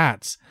a lot of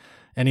hats,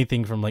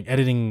 anything from like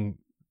editing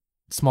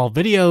small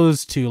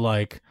videos to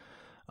like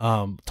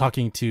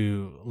talking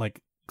to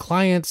like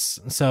clients.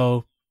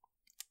 So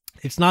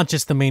it's not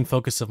just the main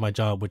focus of my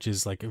job, which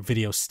is like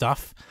video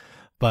stuff,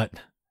 but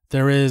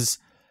there is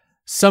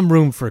some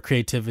room for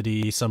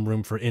creativity, some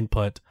room for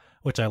input,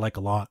 which I like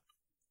a lot.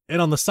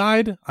 And on the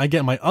side, I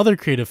get my other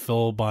creative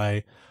fill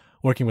by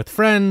working with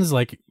friends,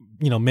 like,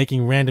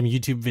 making random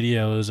YouTube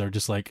videos or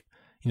just like,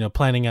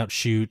 planning out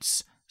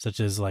shoots, such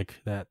as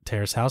like that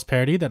Terrace House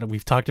parody that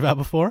we've talked about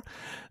before,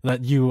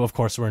 that you, of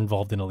course, were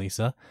involved in,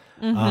 Elisa.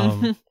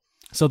 Mm-hmm.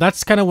 So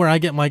that's kind of where I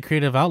get my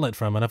creative outlet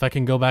from. And if I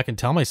can go back and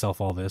tell myself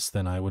all this,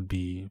 then I would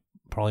be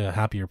probably a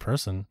happier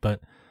person.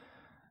 But,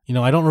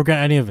 I don't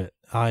regret any of it.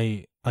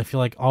 I feel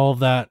like all of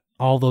that,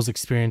 all those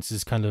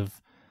experiences kind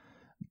of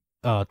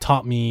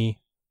taught me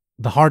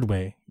the hard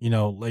way.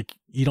 Like,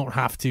 you don't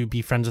have to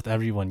be friends with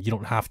everyone. You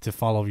don't have to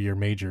follow your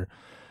major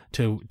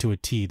to a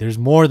T. There's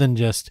more than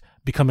just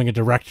becoming a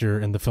director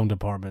in the film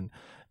department.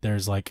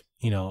 There's like,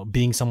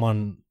 being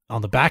someone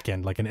on the back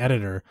end, like an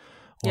editor,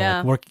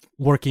 or like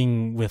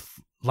working with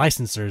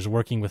licensors,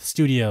 working with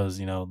studios.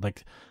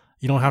 Like,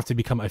 you don't have to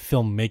become a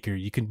filmmaker.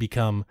 You can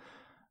become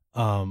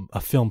a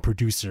film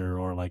producer,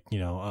 or like,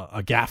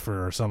 a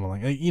gaffer or something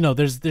like,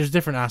 there's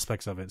different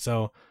aspects of it.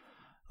 So,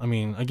 I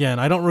mean, again,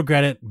 I don't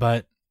regret it,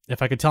 but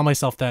if I could tell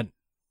myself that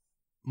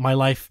my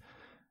life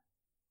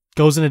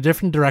goes in a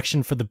different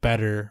direction for the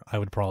better, I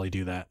would probably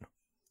do that.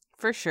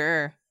 For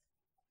sure.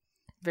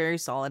 Very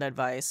solid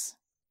advice.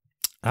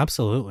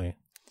 Absolutely.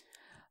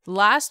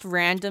 Last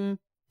random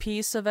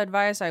piece of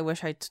advice I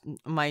wish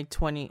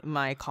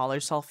my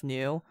college self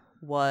knew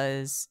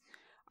was,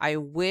 I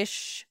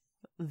wish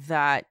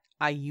that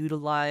I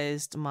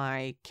utilized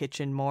my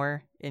kitchen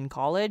more in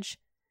college,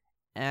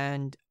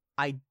 and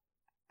I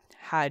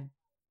had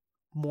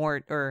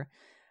more, or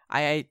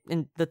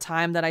in the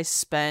time that I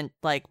spent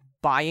like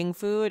buying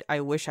food, I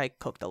wish I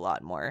cooked a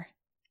lot more.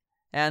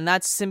 And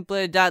that's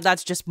simply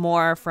that's just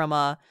more from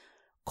a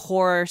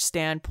core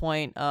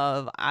standpoint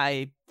of,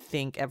 I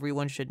think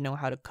everyone should know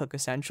how to cook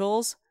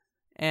essentials,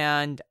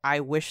 and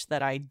I wish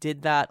that I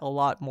did that a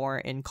lot more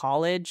in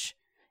college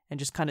and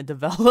just kind of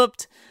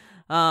developed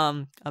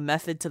a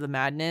method to the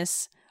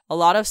madness. A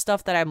lot of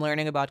stuff that I'm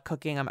learning about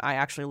cooking, I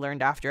actually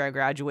learned after I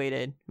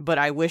graduated, but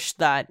I wish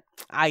that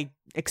I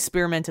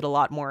experimented a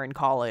lot more in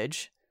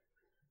college.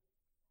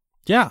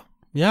 Yeah,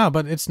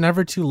 but it's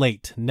never too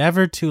late.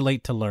 Never too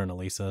late to learn,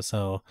 Elisa.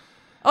 So,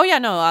 oh yeah,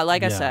 no,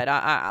 I said,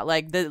 I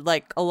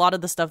like a lot of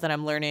the stuff that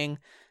I'm learning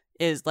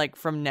is like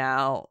from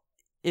now,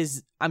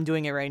 is I'm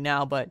doing it right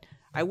now, but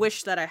I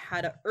wish that I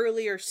had an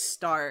earlier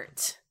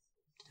start,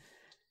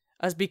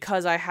 as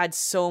because I had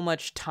so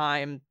much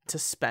time to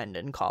spend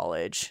in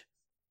college.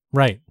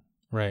 Right.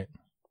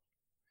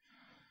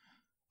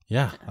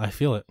 Yeah, I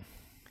feel it.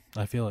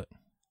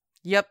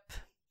 Yep.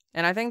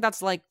 And I think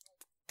that's like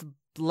the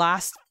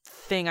last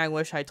thing I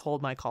wish I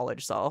told my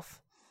college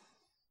self.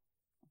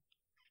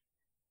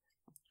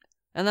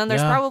 And then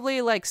there's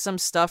probably like some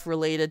stuff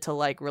related to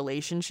like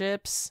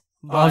relationships.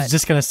 I was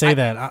just gonna say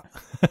that.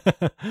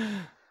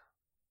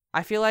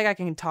 I feel like I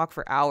can talk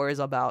for hours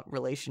about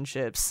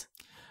relationships.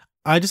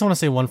 I just want to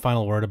say one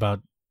final word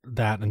about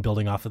that and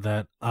building off of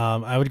that.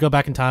 I would go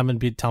back in time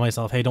and tell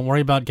myself, hey, don't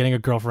worry about getting a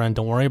girlfriend.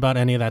 Don't worry about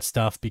any of that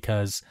stuff,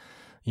 because,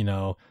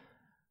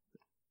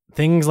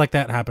 things like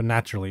that happen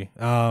naturally.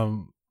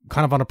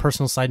 Kind of on a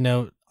personal side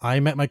note, I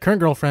met my current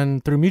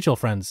girlfriend through mutual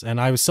friends, and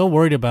I was so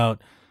worried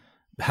about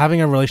having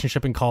a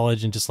relationship in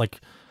college and just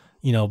like,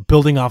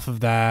 building off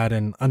of that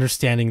and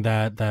understanding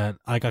that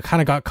I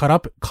kind of got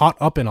caught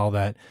up in all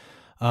that.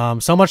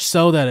 So much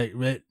so that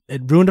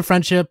it ruined a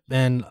friendship,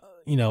 and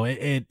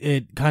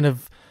it kind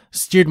of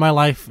steered my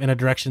life in a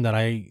direction that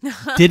I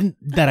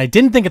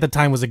didn't think at the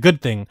time was a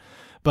good thing.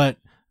 But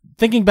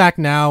thinking back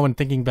now and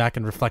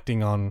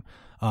reflecting on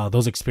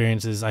those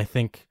experiences, I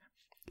think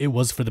it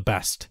was for the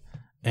best.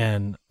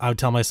 And I would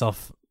tell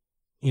myself,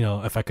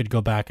 if I could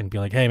go back and be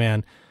like, hey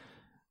man,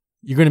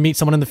 you're going to meet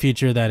someone in the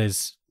future that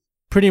is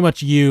pretty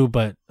much you,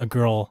 but a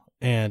girl,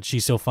 and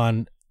she's so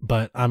fun,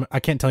 but I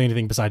can't tell you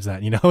anything besides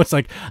that. It's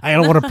like, I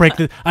don't want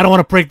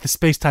to break the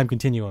space-time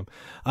continuum.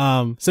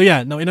 So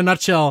yeah, no, in a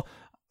nutshell,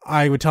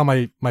 I would tell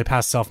my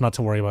past self not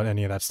to worry about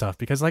any of that stuff,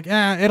 because like,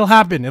 it'll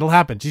happen.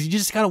 You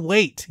just gotta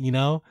wait,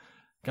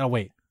 gotta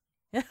wait.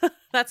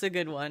 That's a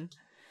good one.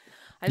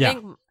 I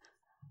think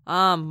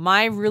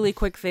my really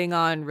quick thing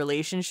on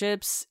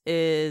relationships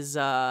is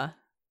I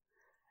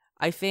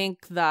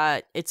think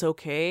that it's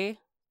okay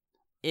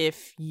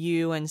if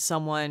you and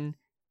someone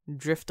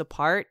drift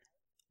apart,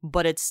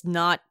 but it's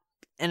not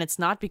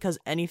because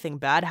anything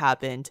bad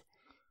happened.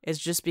 It's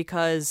just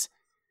because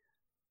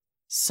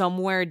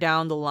somewhere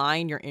down the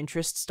line your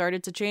interests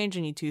started to change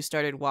and you two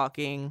started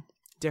walking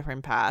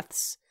different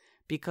paths.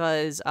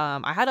 Because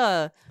I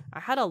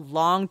had a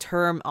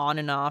long-term on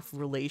and off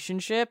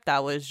relationship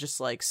that was just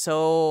like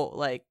so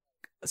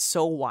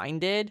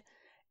winded,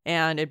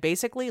 and it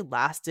basically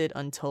lasted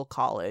until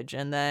college,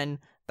 and then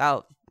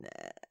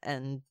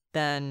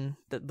then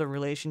the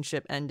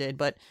relationship ended.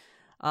 But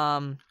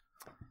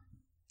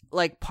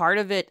like part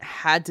of it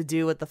had to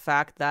do with the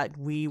fact that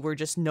we were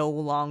just no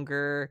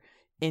longer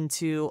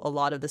into a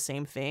lot of the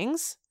same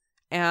things.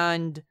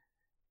 And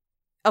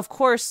of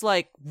course,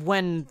 like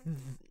when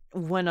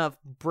a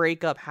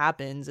breakup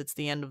happens, it's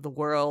the end of the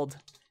world,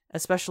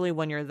 especially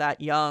when you're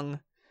that young.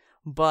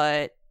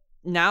 But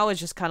now it's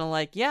just kind of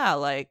like, yeah,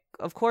 like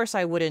of course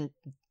I wouldn't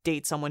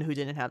date someone who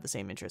didn't have the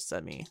same interests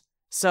as me.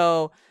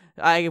 So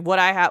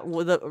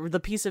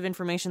the piece of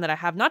information that I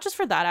have, not just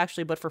for that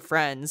actually, but for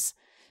friends,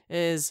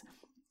 is,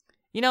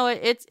 you know,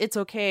 it's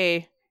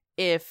okay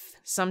if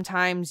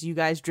sometimes you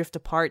guys drift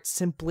apart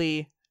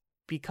simply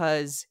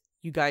because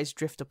you guys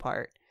drift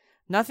apart.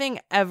 Nothing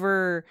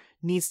ever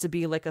needs to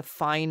be like a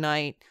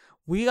finite,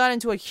 we got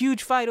into a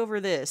huge fight over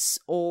this,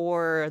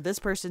 or this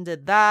person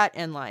did that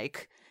and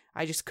like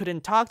I just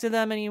couldn't talk to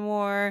them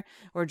anymore,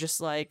 or just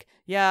like,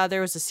 yeah,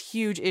 there was this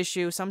huge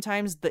issue.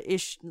 Sometimes the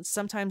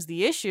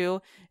issue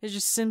is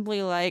just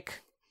simply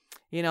like,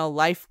 you know,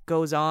 life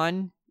goes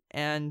on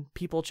and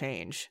people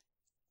change.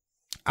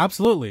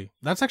 Absolutely.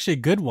 That's actually a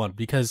good one,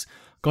 because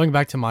going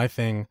back to my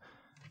thing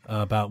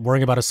about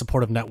worrying about a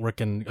supportive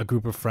network and a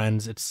group of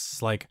friends,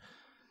 it's like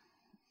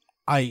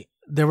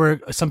there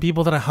were some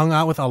people that I hung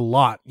out with a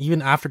lot,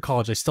 even after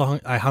college.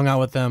 I hung out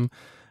with them,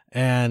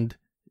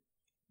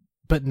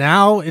 but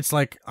now it's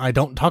like I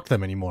don't talk to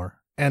them anymore,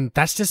 and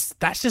that's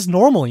just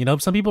normal, you know.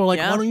 Some people are like,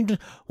 why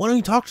don't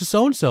you talk to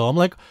so and so? I'm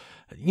like,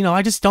 you know,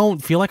 I just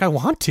don't feel like I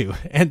want to,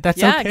 and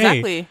that's okay.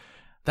 Exactly.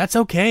 That's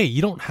okay.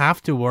 You don't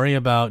have to worry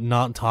about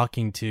not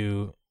talking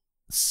to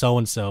so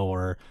and so,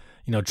 or,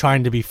 you know,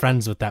 trying to be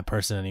friends with that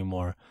person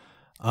anymore.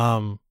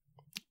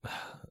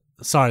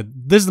 Sorry,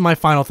 this is my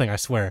final thing, I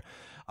swear.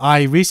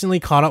 I recently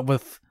caught up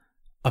with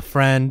a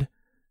friend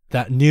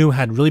that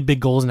had really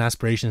big goals and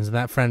aspirations, and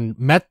that friend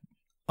met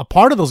a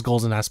part of those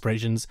goals and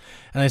aspirations,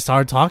 and I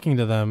started talking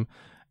to them,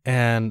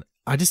 and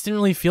I just didn't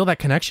really feel that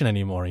connection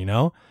anymore, you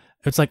know?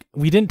 It's like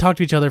we didn't talk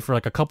to each other for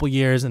like a couple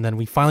years, and then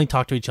we finally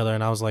talked to each other,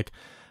 and I was like,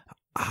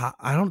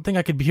 I don't think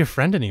I could be your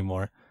friend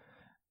anymore.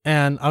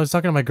 And I was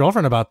talking to my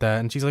girlfriend about that,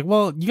 and she's like,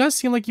 well, you guys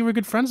seem like you were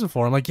good friends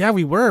before. I'm like, yeah,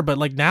 we were, but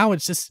like now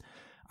it's just,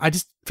 I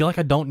just feel like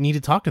I don't need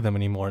to talk to them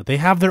anymore. They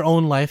have their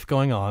own life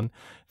going on.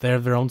 They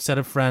have their own set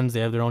of friends.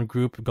 They have their own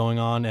group going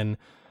on. And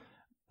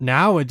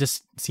now it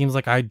just seems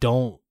like I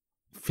don't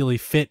really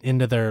fit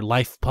into their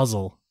life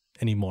puzzle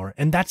anymore.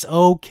 And that's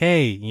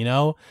okay, you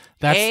know?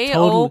 That's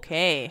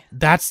okay.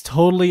 That's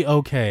totally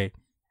okay.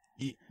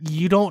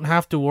 You don't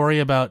have to worry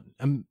about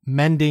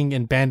mending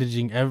and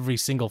bandaging every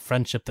single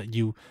friendship that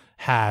you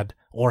had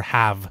or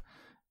have.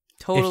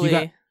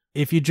 Totally.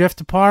 If you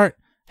drift apart,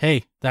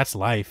 hey, that's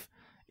life.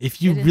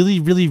 If you really,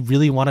 really,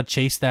 really want to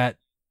chase that,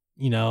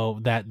 you know,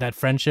 that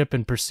friendship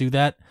and pursue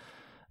that,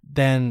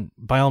 then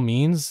by all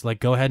means, like,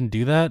 go ahead and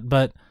do that.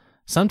 But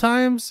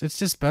sometimes it's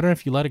just better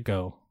if you let it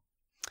go.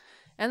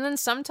 And then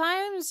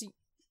sometimes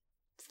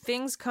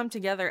things come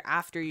together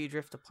after you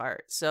drift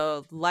apart.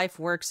 So life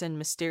works in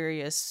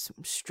mysterious,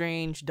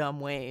 strange, dumb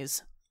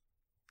ways.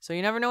 So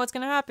you never know what's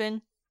going to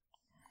happen.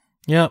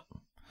 Yep.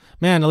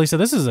 Man, Elisa,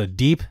 this is a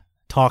deep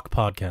talk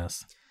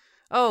podcast.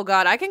 Oh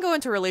God, I can go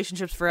into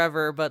relationships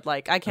forever, but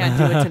like I can't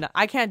do it tonight.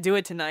 I can't do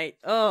it tonight.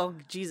 Oh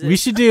Jesus. We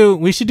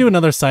should do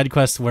another side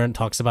quest where it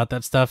talks about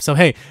that stuff. So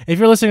hey, if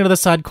you're listening to the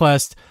side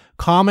quest,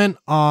 comment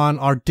on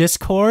our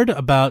Discord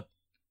about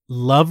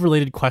love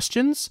related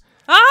questions.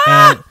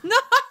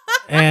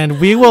 And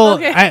we will.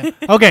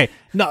 Okay.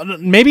 No,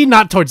 maybe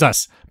not towards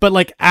us, but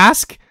like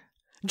ask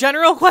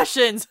general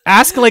questions.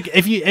 Ask like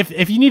if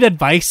you need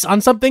advice on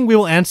something, we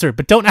will answer,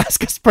 but don't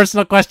ask us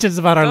personal questions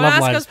about our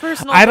love lives. Don't ask us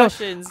personal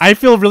questions. I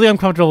feel really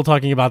uncomfortable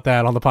talking about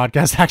that on the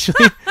podcast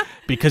actually,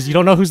 because you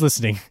don't know who's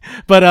listening.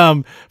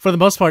 But for the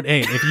most part,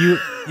 hey,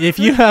 if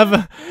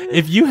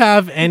you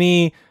have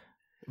any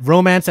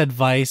romance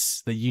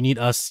advice that you need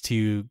us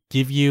to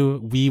give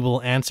you, we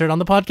will answer it on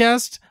the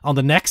podcast on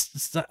the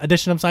next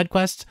edition of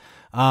SideQuest.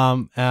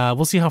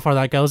 We'll see how far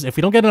that goes. If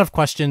we don't get enough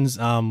questions,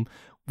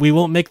 we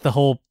won't make the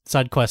whole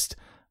side quest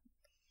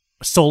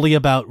solely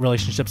about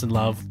relationships and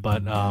love,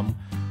 but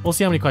we'll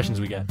see how many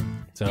questions we get.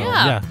 So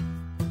yeah.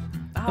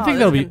 I think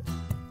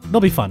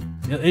they'll be fun.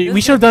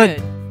 We should have done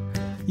it.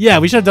 Yeah,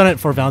 we should have done it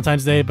for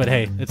Valentine's Day, but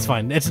hey, it's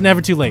fine. It's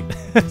never too late.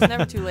 It's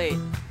never too late.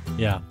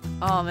 Yeah.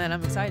 Oh man,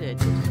 I'm excited.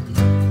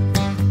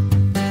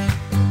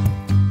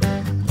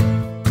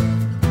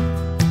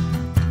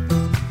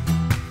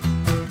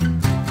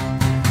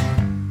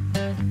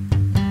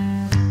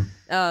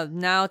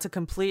 Now to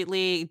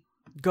completely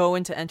go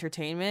into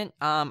entertainment,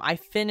 I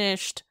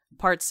finished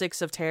part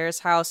 6 of Terrace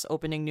House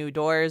Opening New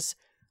Doors,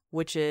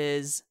 which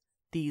is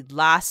the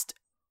last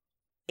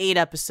 8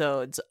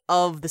 episodes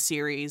of the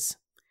series.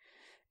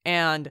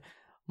 And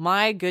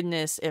my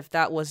goodness, if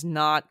that was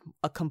not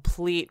a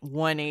complete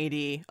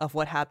 180 of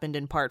what happened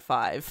in part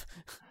 5.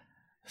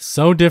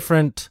 So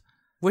different.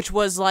 Which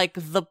was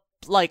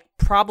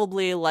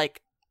probably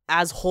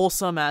as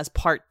wholesome as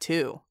part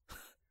 2.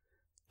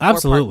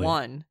 Absolutely. Or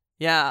part 1.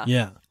 Yeah.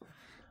 Yeah.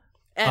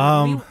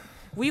 And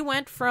we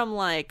went from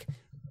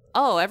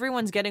oh,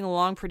 everyone's getting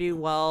along pretty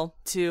well,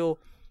 to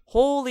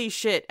holy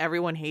shit,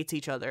 everyone hates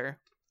each other.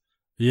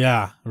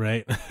 Yeah,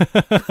 right.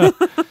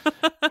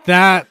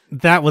 That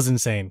was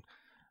insane.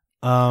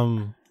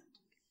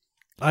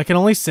 I can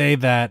only say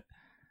that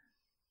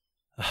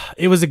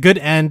it was a good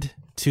end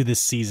to this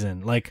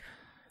season. Like,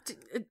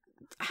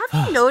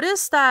 have you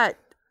noticed that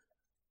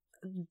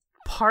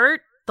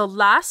the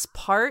last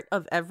part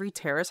of every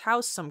Terrace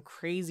House, some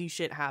crazy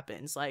shit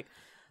happens. Like,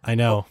 I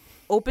know.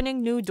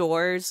 Opening New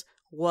Doors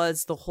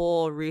was the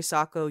whole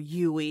Risako,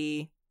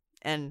 Yui,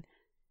 and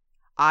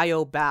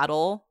Io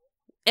battle.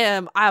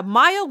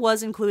 Maya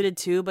was included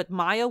too, but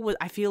Maya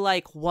I feel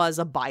like was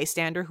a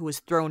bystander who was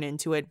thrown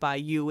into it by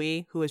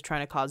Yui, who was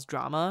trying to cause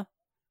drama.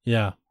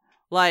 Yeah.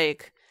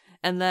 Like,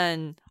 and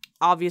then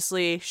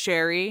obviously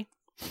Sherry,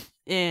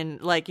 in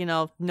like, you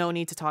know, no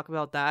need to talk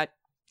about that.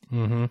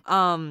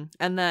 Mm-hmm.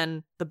 And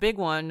then the big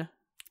one,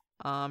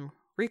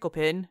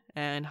 Rikopin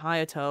and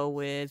Hayato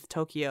with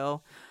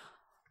Tokyo.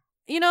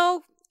 You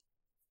know,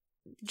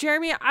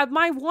 Jeremy,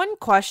 my one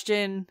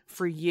question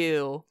for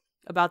you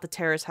about the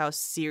Terrace House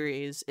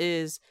series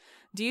is,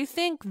 do you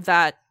think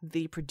that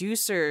the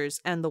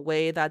producers and the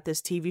way that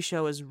this TV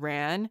show is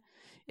ran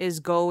is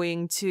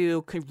going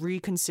to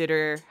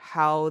reconsider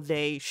how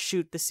they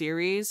shoot the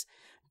series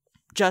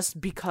just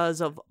because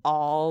of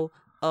all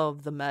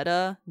of the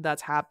meta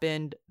that's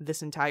happened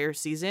this entire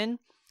season?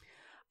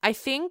 I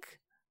think,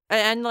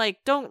 and like,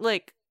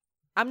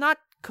 I'm not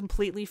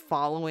completely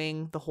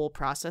following the whole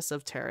process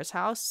of Terrace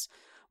House,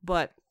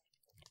 but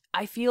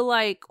I feel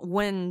like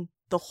when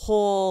the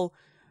whole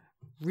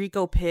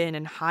Rikopin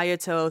and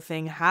Hayato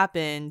thing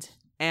happened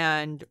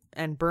and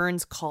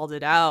Burns called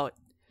it out,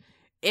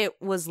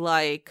 it was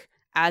like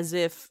as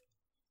if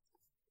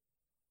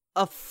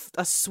a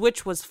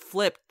switch was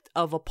flipped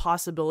of a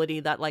possibility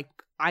that like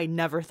I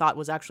never thought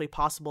was actually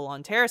possible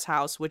on Terrace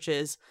House, which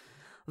is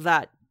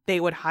that they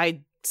would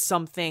hide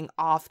something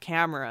off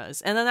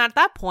cameras. And then at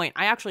that point,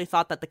 I actually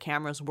thought that the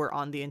cameras were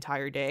on the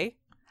entire day.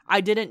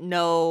 I didn't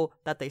know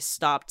that they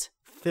stopped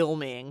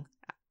filming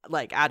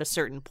like at a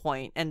certain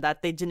point, and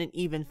that they didn't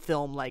even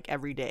film like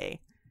every day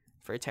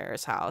for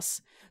Terrace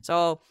House.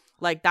 So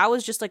like that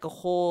was just like a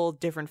whole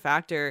different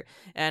factor.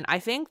 And I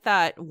think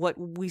that what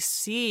we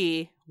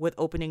see with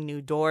Opening New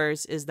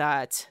Doors is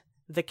that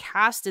the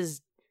cast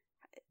is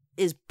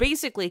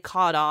basically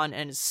caught on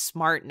and is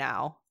smart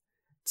now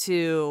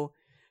to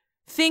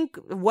think,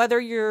 whether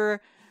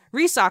you're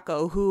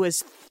Risako, who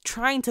is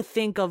trying to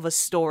think of a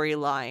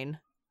storyline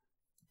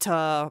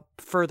to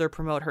further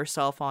promote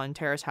herself on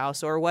Terrace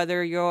House, or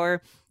whether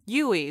you're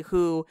Yui,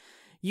 who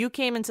you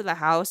came into the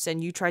house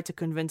and you tried to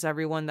convince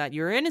everyone that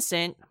you're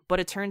innocent, but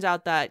it turns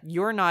out that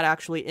you're not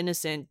actually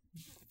innocent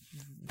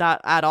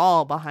that at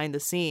all behind the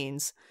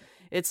scenes.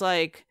 It's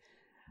like,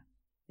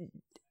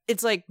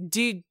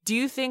 do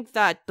you think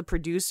that the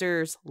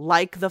producers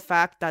like the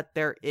fact that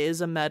there is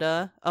a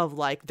meta of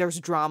like there's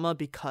drama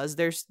because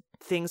there's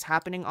things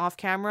happening off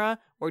camera,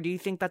 or do you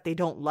think that they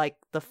don't like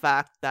the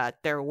fact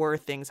that there were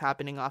things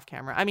happening off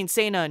camera? I mean,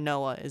 Seina and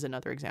Noah is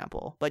another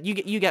example, but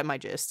you get my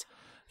gist.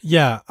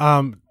 Yeah.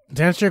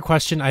 To answer your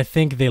question, I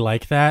think they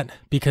like that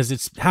because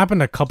it's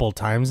happened a couple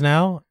times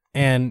now,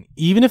 and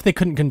even if they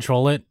couldn't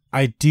control it,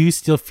 I do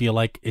still feel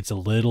like it's a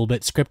little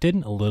bit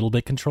scripted, a little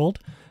bit controlled,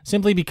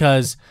 simply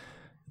because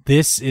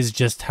this is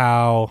just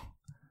how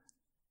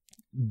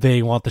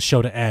they want the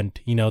show to end.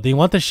 You know, they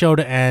want the show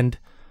to end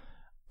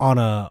on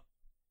a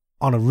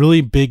really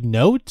big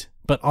note,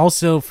 but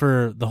also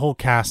for the whole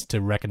cast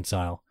to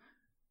reconcile.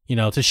 You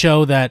know, to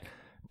show that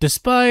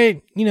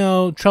despite, you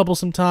know,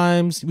 troublesome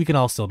times, we can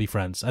all still be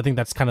friends. I think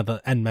that's kind of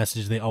the end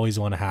message they always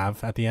want to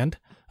have at the end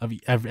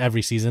of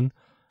every season.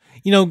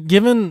 You know,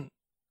 given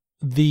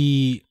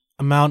the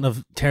amount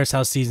of Terrace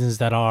House seasons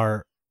that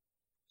are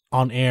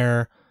on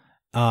air,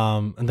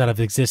 and that have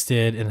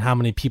existed, and how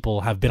many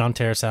people have been on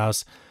Terrace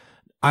House,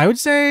 I would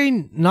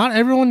say not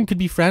everyone could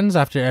be friends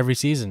after every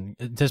season,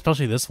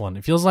 especially this one.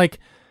 It feels like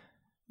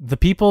the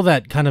people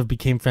that kind of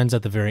became friends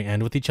at the very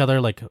end with each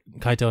other, like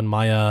Kaito and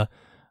Maya,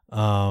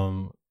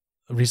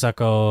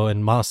 Risako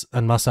and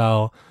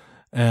Masao,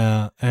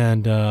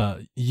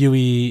 and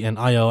Yui and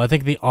Io, I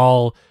think they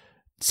all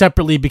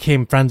separately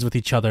became friends with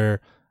each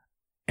other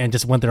and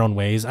just went their own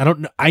ways. I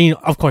don't know.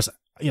 Of course,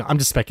 you know, I'm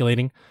just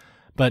speculating.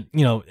 But,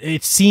 you know,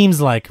 it seems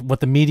like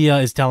what the media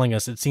is telling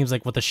us, it seems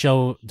like what the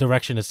show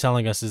direction is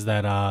telling us is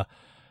that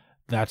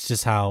that's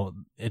just how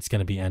it's going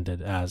to be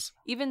ended as.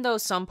 Even though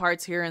some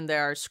parts here and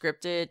there are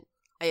scripted,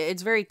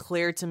 it's very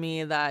clear to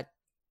me that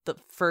the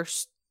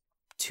first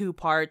two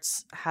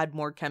parts had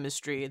more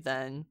chemistry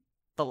than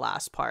the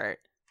last part.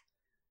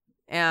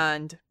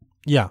 And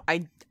yeah,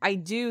 I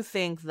do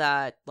think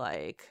that,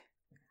 like,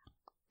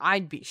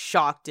 I'd be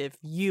shocked if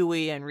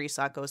Yui and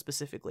Risako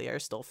specifically are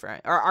still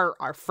friends, or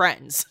are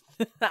friends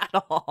at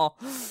all.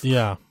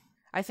 Yeah.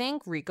 I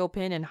think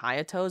Rikopin and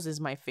Hayato's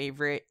is my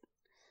favorite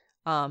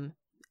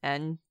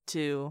end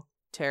to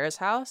Terrace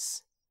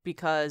House,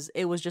 because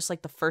it was just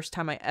like the first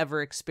time I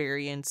ever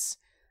experienced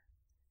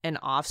an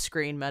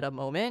off-screen meta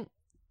moment.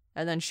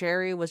 And then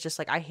Sherry was just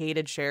like, I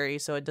hated Sherry,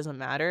 so it doesn't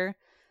matter.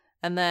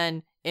 And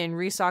then in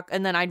Risako,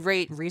 and then I'd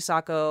rate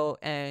Risako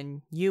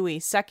and Yui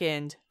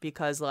second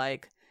because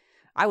like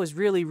I was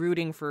really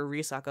rooting for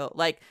Risako.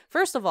 Like,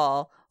 first of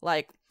all,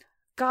 like,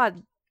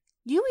 God,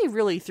 Yui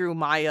really threw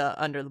Maya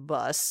under the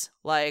bus.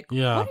 Like,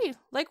 Yeah. what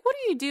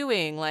are you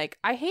doing? Like,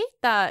 I hate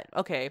that.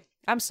 Okay,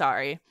 I'm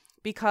sorry.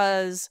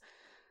 Because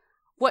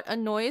what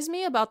annoys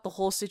me about the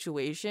whole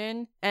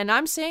situation, and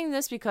I'm saying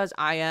this because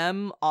I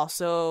am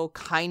also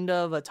kind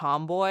of a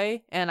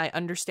tomboy, and I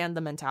understand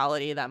the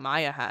mentality that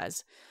Maya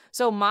has.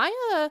 So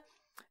Maya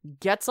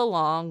gets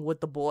along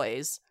with the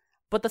boys,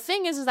 but the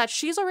thing is that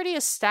she's already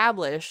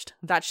established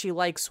that she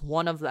likes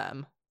one of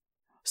them.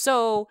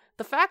 So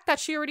the fact that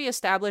she already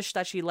established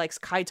that she likes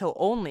Kaito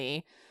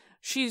only,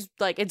 she's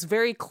like, it's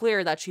very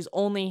clear that she's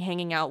only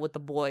hanging out with the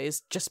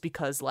boys just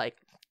because like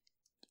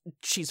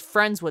she's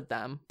friends with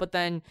them. But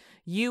then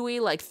Yui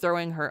like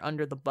throwing her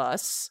under the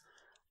bus,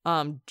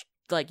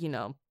 like, you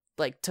know,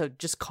 like to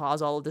just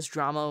cause all of this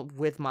drama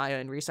with Maya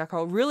and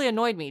Risako really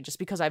annoyed me just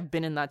because I've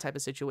been in that type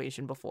of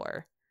situation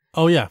before.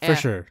 Oh yeah, for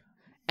sure.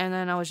 And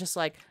then I was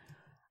like,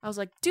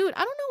 dude, I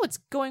don't know what's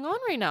going on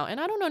right now. And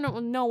I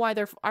don't know why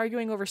they're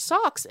arguing over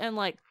socks. And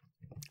like,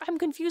 I'm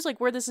confused, like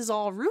where this is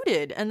all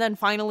rooted. And then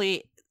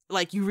finally,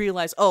 like you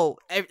realize, oh,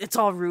 it's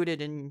all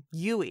rooted in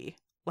Yui.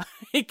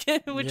 Like,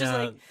 which is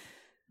like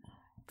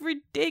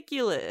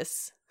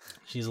ridiculous.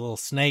 She's a little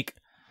snake.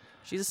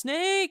 She's a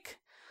snake.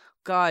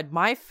 God,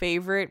 my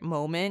favorite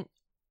moment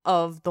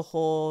of the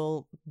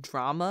whole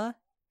drama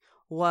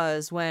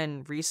was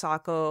when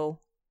Risako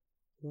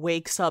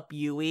wakes up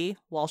Yui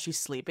while she's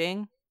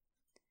sleeping.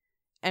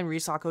 And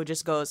Risako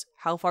just goes,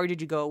 how far did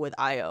you go with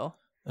Io?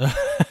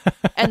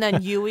 And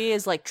then Yui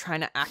is like trying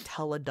to act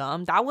hella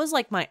dumb. That was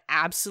like my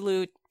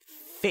absolute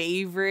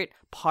favorite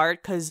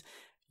part because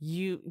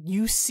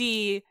you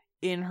see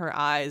in her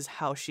eyes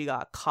how she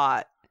got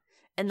caught.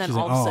 And then She's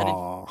all like, of a sudden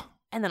 "Aw."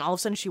 and then all of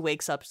a sudden she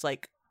wakes up, she's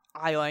like,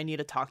 Io, I need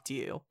to talk to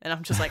you. And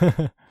I'm just like,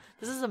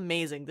 this is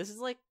amazing. This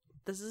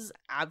is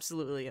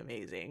absolutely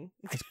amazing.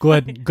 It's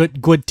good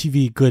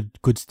TV,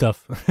 good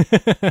stuff.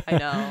 I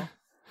know.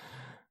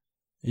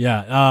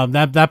 Yeah,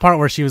 that part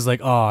where she was like,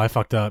 "Oh, I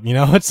fucked up," you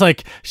know, it's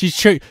like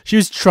she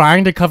was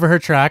trying to cover her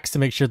tracks to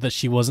make sure that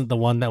she wasn't the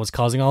one that was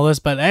causing all this.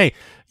 But hey,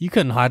 you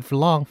couldn't hide for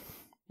long.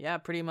 Yeah,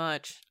 pretty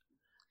much.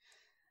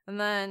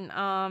 And then,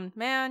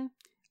 man,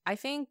 I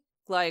think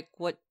like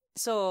what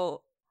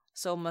so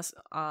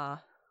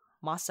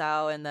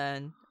Masao and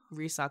then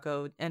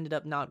Risako ended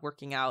up not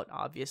working out,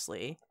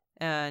 obviously,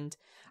 and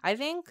I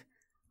think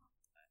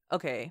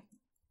okay,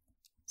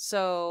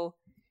 so.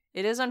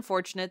 It is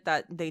unfortunate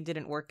that they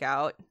didn't work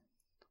out,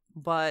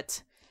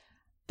 but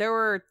there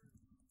were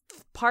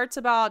parts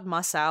about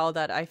Masao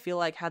that I feel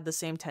like had the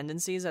same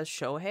tendencies as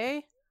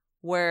Shohei,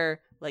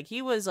 where like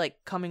he was like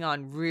coming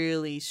on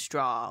really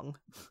strong.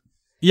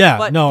 Yeah,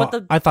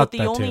 I thought the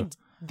that only too.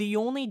 the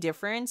only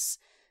difference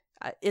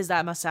is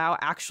that Masao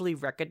actually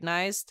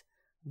recognized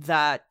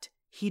that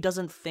he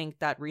doesn't think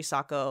that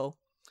Risako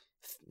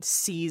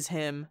sees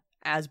him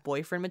as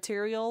boyfriend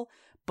material.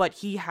 But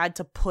he had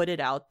to put it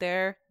out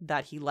there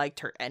that he liked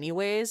her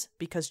anyways,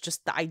 because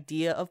just the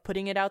idea of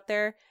putting it out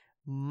there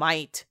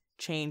might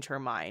change her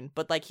mind.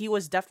 But like he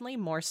was definitely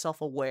more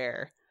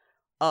self-aware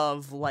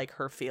of like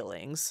her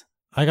feelings.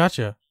 I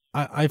gotcha.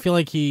 I feel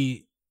like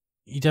he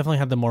definitely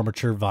had the more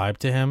mature vibe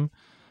to him,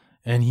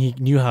 and he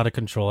knew how to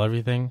control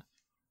everything.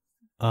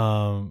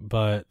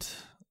 But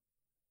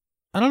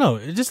I don't know.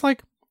 It just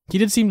like he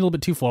did seem a little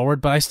bit too forward,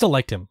 but I still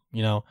liked him.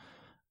 You know,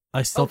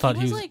 I still thought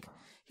he was like.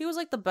 He was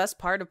like the best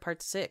part of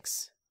part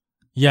 6.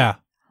 Yeah,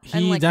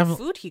 and like the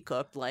food he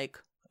cooked, like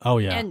oh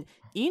yeah, and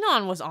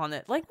Enon was on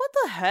it. Like what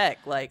the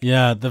heck? Like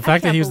yeah, the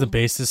fact that he was the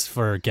bassist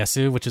for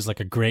Gesu, which is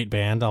like a great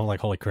band, I'm like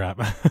holy crap.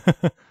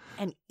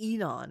 And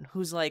Enon,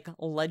 who's like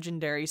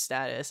legendary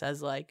status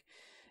as like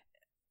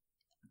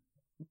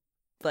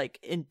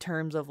in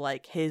terms of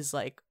like his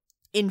like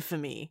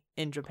infamy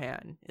in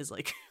Japan is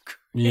like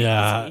crazy.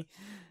 Yeah,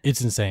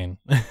 it's insane.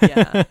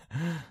 Yeah.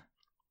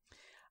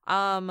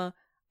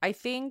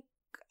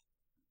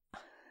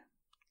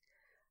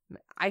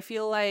 I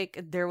feel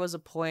like there was a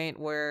point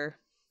where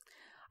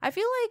I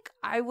feel like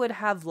I would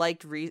have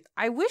liked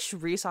I wish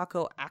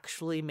Risako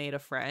actually made a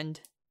friend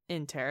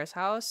in Terrace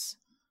House.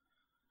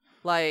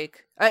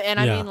 Like, and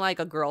I mean like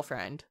a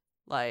girlfriend,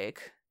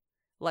 like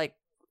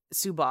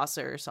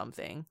Tsubasa or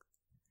something.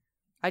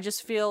 I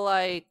just feel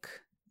like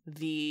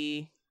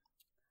the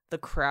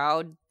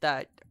crowd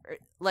that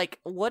like,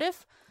 what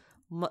if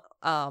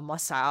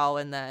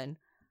Masao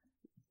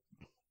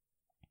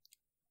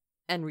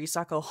and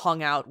Risako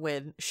hung out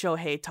with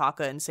Shohei,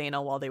 Taka, and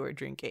Seina while they were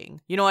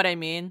drinking. You know what I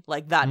mean?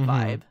 Like that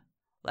vibe.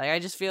 Like I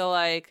just feel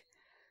like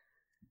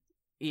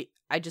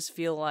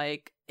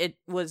it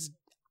was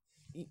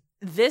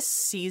this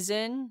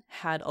season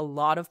had a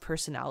lot of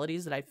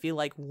personalities that I feel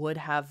like would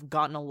have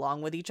gotten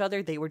along with each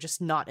other. They were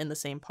just not in the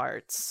same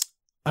parts.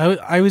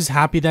 I was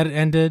happy that it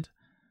ended.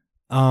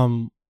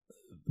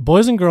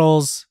 Boys and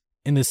Girls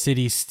in the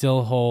City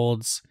still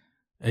holds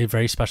a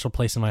very special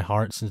place in my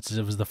heart since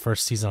it was the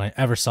first season I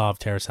ever saw of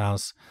Terrace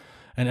House.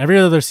 And every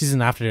other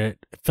season after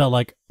it felt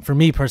like, for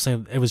me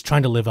personally, it was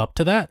trying to live up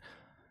to that.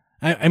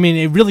 I mean,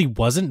 it really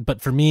wasn't,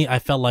 but for me, I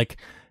felt like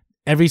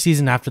every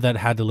season after that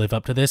had to live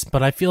up to this.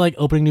 But I feel like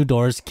Opening New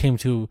Doors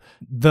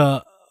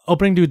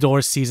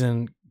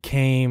season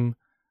came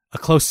a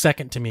close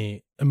second to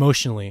me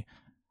emotionally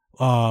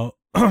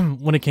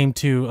when it came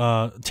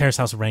to Terrace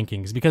House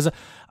rankings, because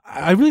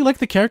I really like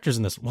the characters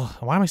in this. Well,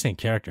 why am I saying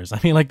characters?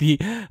 I mean, like the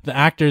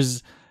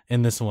actors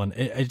in this one.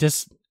 It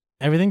just,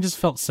 everything just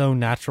felt so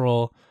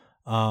natural.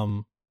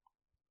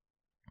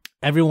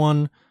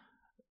 Everyone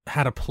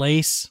had a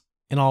place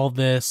in all of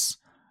this.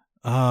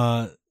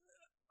 The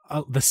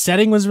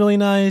setting was really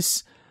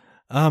nice.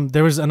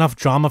 There was enough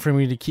drama for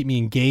me to keep me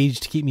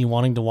engaged, to keep me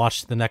wanting to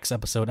watch the next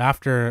episode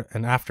after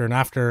and after and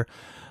after.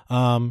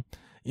 You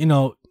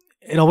know,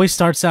 it always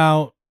starts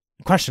out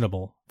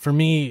questionable. For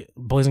me,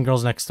 Boys and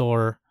Girls in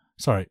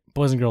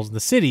the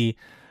City,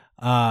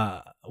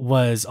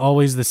 was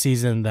always the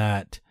season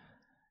that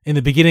in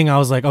the beginning I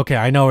was like, okay,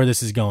 I know where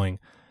this is going.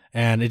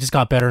 And it just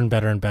got better and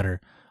better and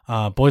better.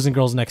 Boys and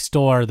Girls Next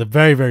Door, the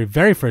very, very,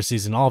 very first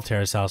season, all of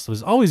Terrace House,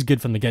 was always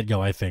good from the get-go,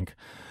 I think.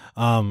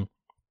 But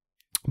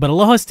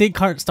Aloha State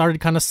started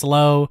kind of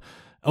slow.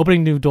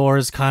 Opening New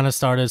Doors kind of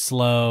started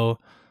slow.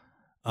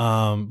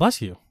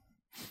 Bless you.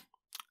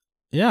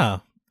 Yeah.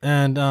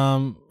 And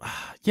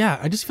yeah,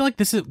 I just feel like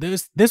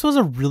this was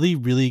a really,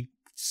 really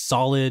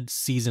solid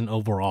season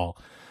overall.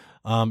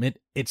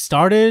 It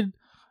started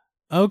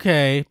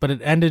okay, but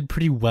it ended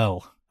pretty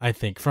well, I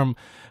think. From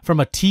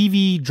a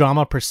TV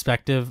drama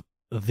perspective,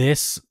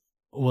 this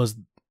was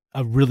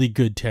a really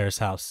good Terrace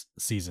House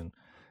season.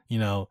 You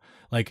know,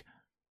 like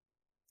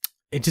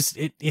it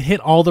hit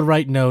all the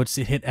right notes.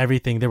 It hit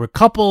everything. There were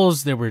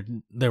couples, there were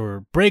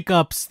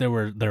breakups, there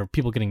were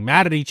people getting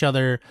mad at each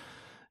other.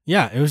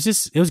 Yeah, it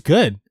was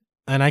good.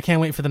 And I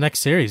can't wait for the next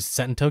series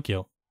set in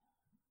Tokyo.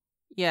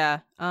 Yeah.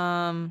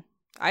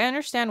 I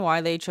understand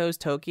why they chose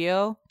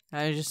Tokyo.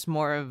 It's just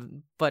more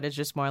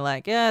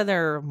like, yeah,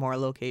 there are more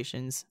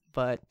locations,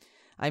 but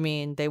I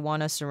mean, they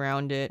want to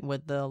surround it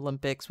with the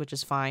Olympics, which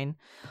is fine.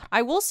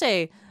 I will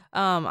say,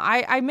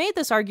 I made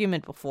this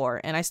argument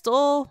before, and I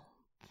still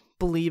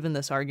believe in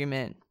this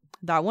argument,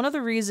 that one of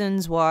the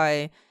reasons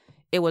why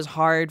it was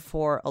hard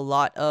for a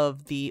lot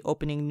of the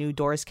Opening New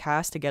Doors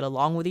cast to get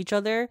along with each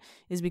other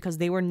is because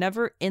they were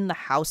never in the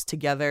house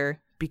together,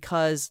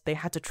 because they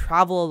had to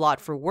travel a lot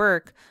for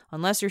work,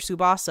 unless you're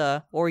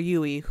Tsubasa or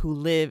Yui, who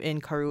live in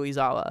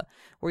Karuizawa,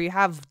 where you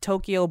have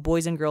Tokyo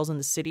Boys and Girls in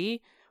the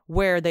City,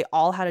 where they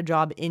all had a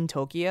job in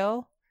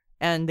Tokyo,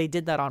 and they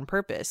did that on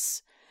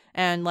purpose.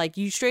 And like,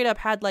 you straight up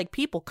had like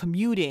people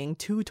commuting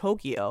to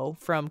Tokyo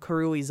from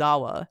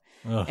Karuizawa.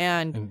 Ugh.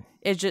 And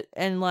it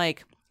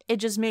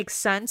just makes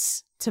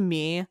sense to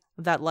me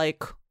that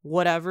like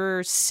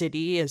whatever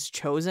city is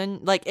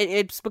chosen, like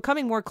it's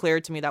becoming more clear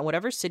to me that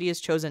whatever city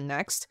is chosen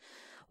next,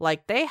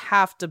 like they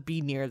have to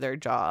be near their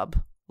job.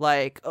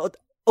 Like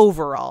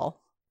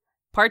overall,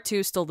 part 2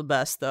 is still the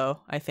best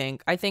though. I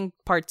think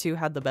part 2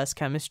 had the best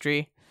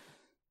chemistry.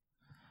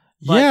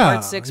 But yeah,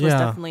 part 6 was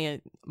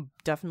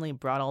definitely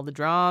brought all the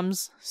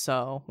drums.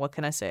 So what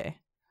can I say?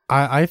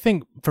 I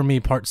think for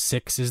me, part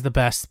 6 is the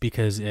best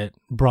because it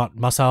brought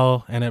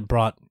Masao and it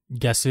brought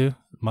Gesu,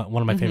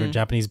 one of my favorite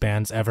Japanese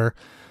bands ever.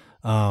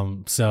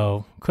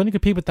 So couldn't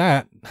compete with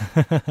that.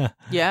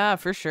 Yeah,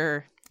 for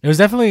sure. It was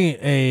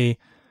definitely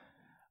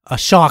a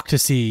shock to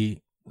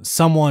see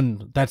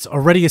someone that's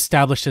already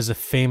established as a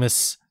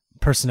famous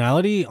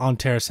personality on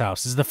Terrace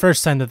House. This is the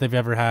first time that they've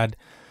ever had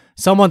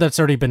someone that's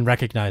already been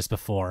recognized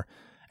before.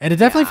 And it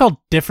definitely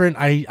felt different.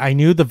 I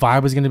knew the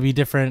vibe was going to be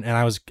different, and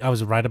I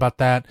was right about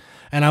that.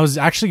 And I was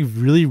actually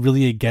really,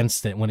 really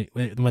against it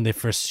when they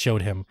first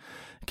showed him,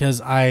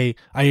 because I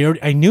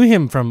knew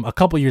him from a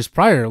couple years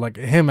prior, like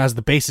him as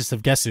the bassist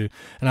of Gesu,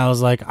 and I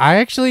was like, I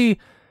actually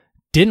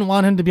didn't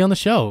want him to be on the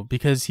show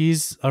because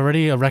he's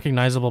already a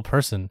recognizable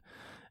person.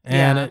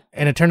 And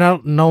it turned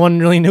out no one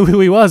really knew who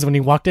he was when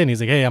he walked in. He's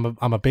like, "Hey, I'm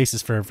a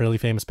bassist for a fairly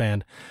famous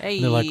band." Hey.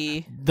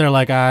 They're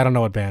like, "I don't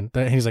know what band."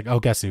 And he's like, "Oh,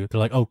 Gesu." They're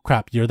like, "Oh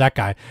crap, you're that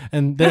guy."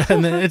 And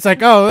then it's like,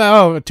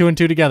 oh, 2 and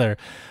 2 together.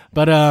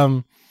 But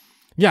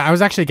yeah, I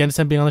was actually against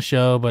him being on the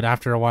show, but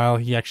after a while,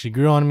 he actually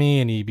grew on me,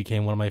 and he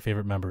became one of my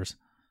favorite members.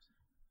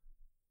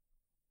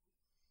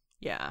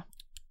 Yeah.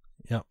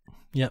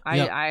 Yep.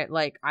 I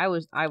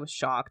was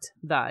shocked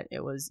that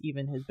it was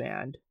even his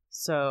band.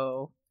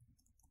 So,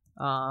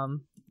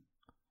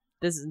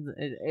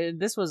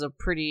 this was a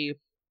pretty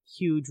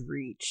huge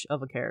reach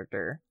of a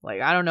character.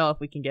 Like, I don't know if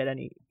we can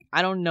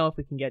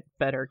get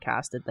better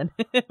casted than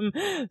him.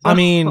 So, I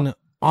mean,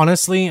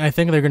 honestly, I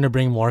think they're going to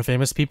bring more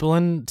famous people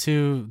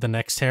into the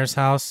next Terrace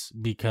House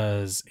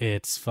because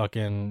it's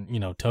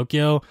fucking,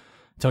 Tokyo.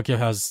 Tokyo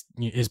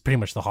is pretty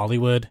much the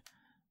Hollywood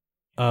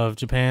of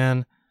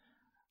Japan.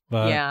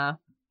 But yeah,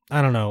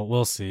 I don't know.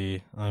 We'll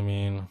see. I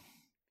mean,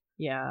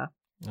 yeah,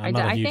 I'm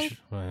not a huge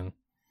fan.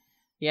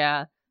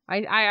 Yeah,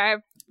 I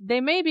they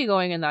may be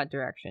going in that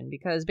direction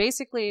because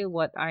basically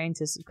what I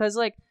anticipate, because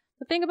like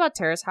the thing about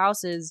Terrace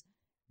House is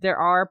there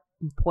are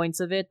points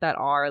of it that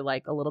are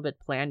like a little bit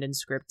planned and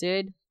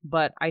scripted,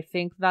 but I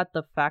think that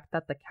the fact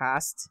that the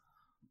cast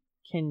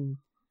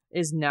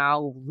is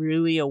now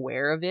really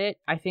aware of it,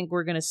 I think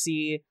we're gonna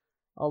see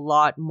a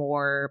lot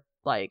more.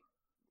 Like,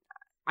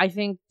 I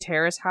think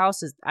Terrace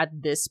House is at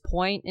this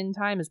point in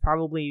time is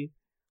probably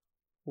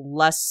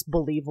less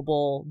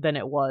believable than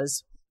it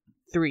was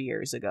 3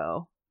 years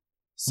ago.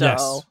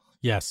 So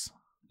yes.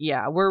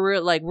 Yeah, we're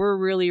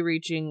really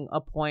reaching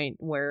a point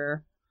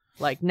where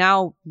like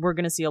now we're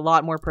gonna see a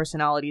lot more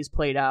personalities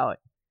played out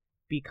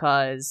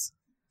because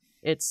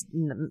it's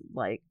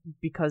like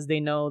because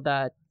they know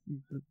that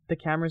the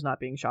camera's not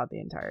being shot the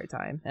entire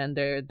time and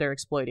they're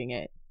exploiting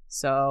it.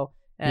 So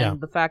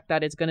the fact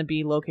that it's gonna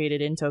be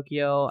located in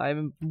Tokyo, I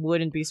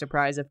wouldn't be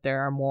surprised if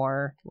there are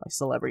more like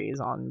celebrities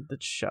on the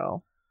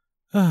show.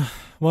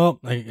 Well,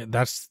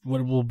 that's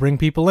what will bring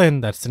people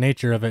in. That's the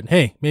nature of it.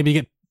 Hey, maybe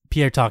get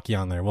Pierre Taki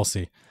on there. We'll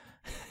see.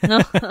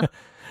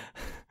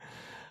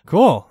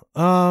 Cool.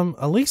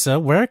 Elisa,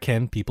 where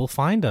can people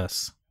find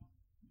us?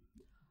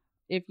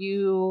 If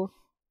you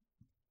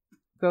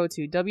go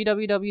to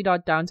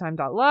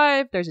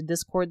www.downtime.live, there's a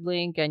Discord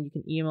link, and you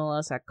can email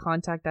us at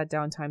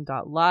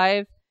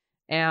contact@downtime.live,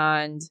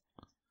 and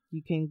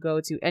you can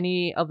go to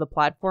any of the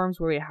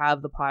platforms where we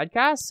have the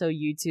podcast, so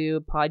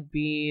YouTube,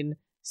 Podbean,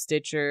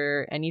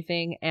 Stitcher,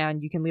 anything,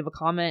 and you can leave a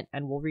comment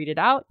and we'll read it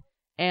out.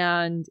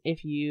 And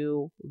if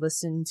you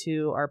listen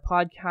to our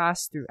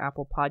podcast through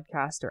Apple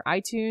Podcast or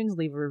iTunes,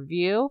 leave a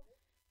review.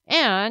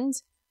 And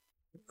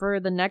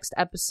for the next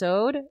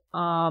episode,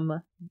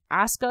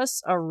 ask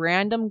us a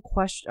random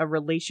question, a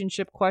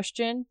relationship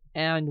question,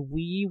 and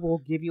we will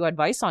give you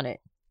advice on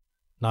it.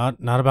 Not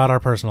about our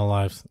personal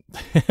lives.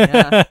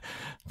 Yeah.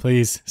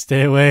 Please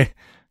stay away.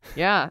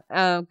 Yeah,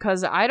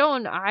 because I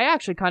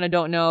actually kind of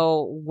don't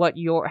know what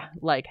your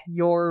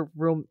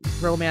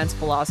romance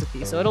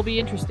philosophy, so it'll be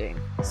interesting.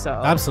 So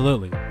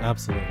absolutely.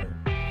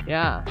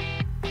 Yeah.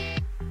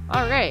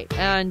 All right,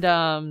 and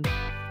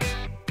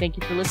thank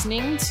you for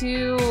listening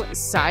to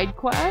Side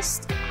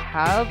Quest.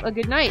 Have a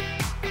good night.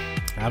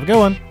 Have a good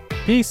one.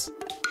 Peace.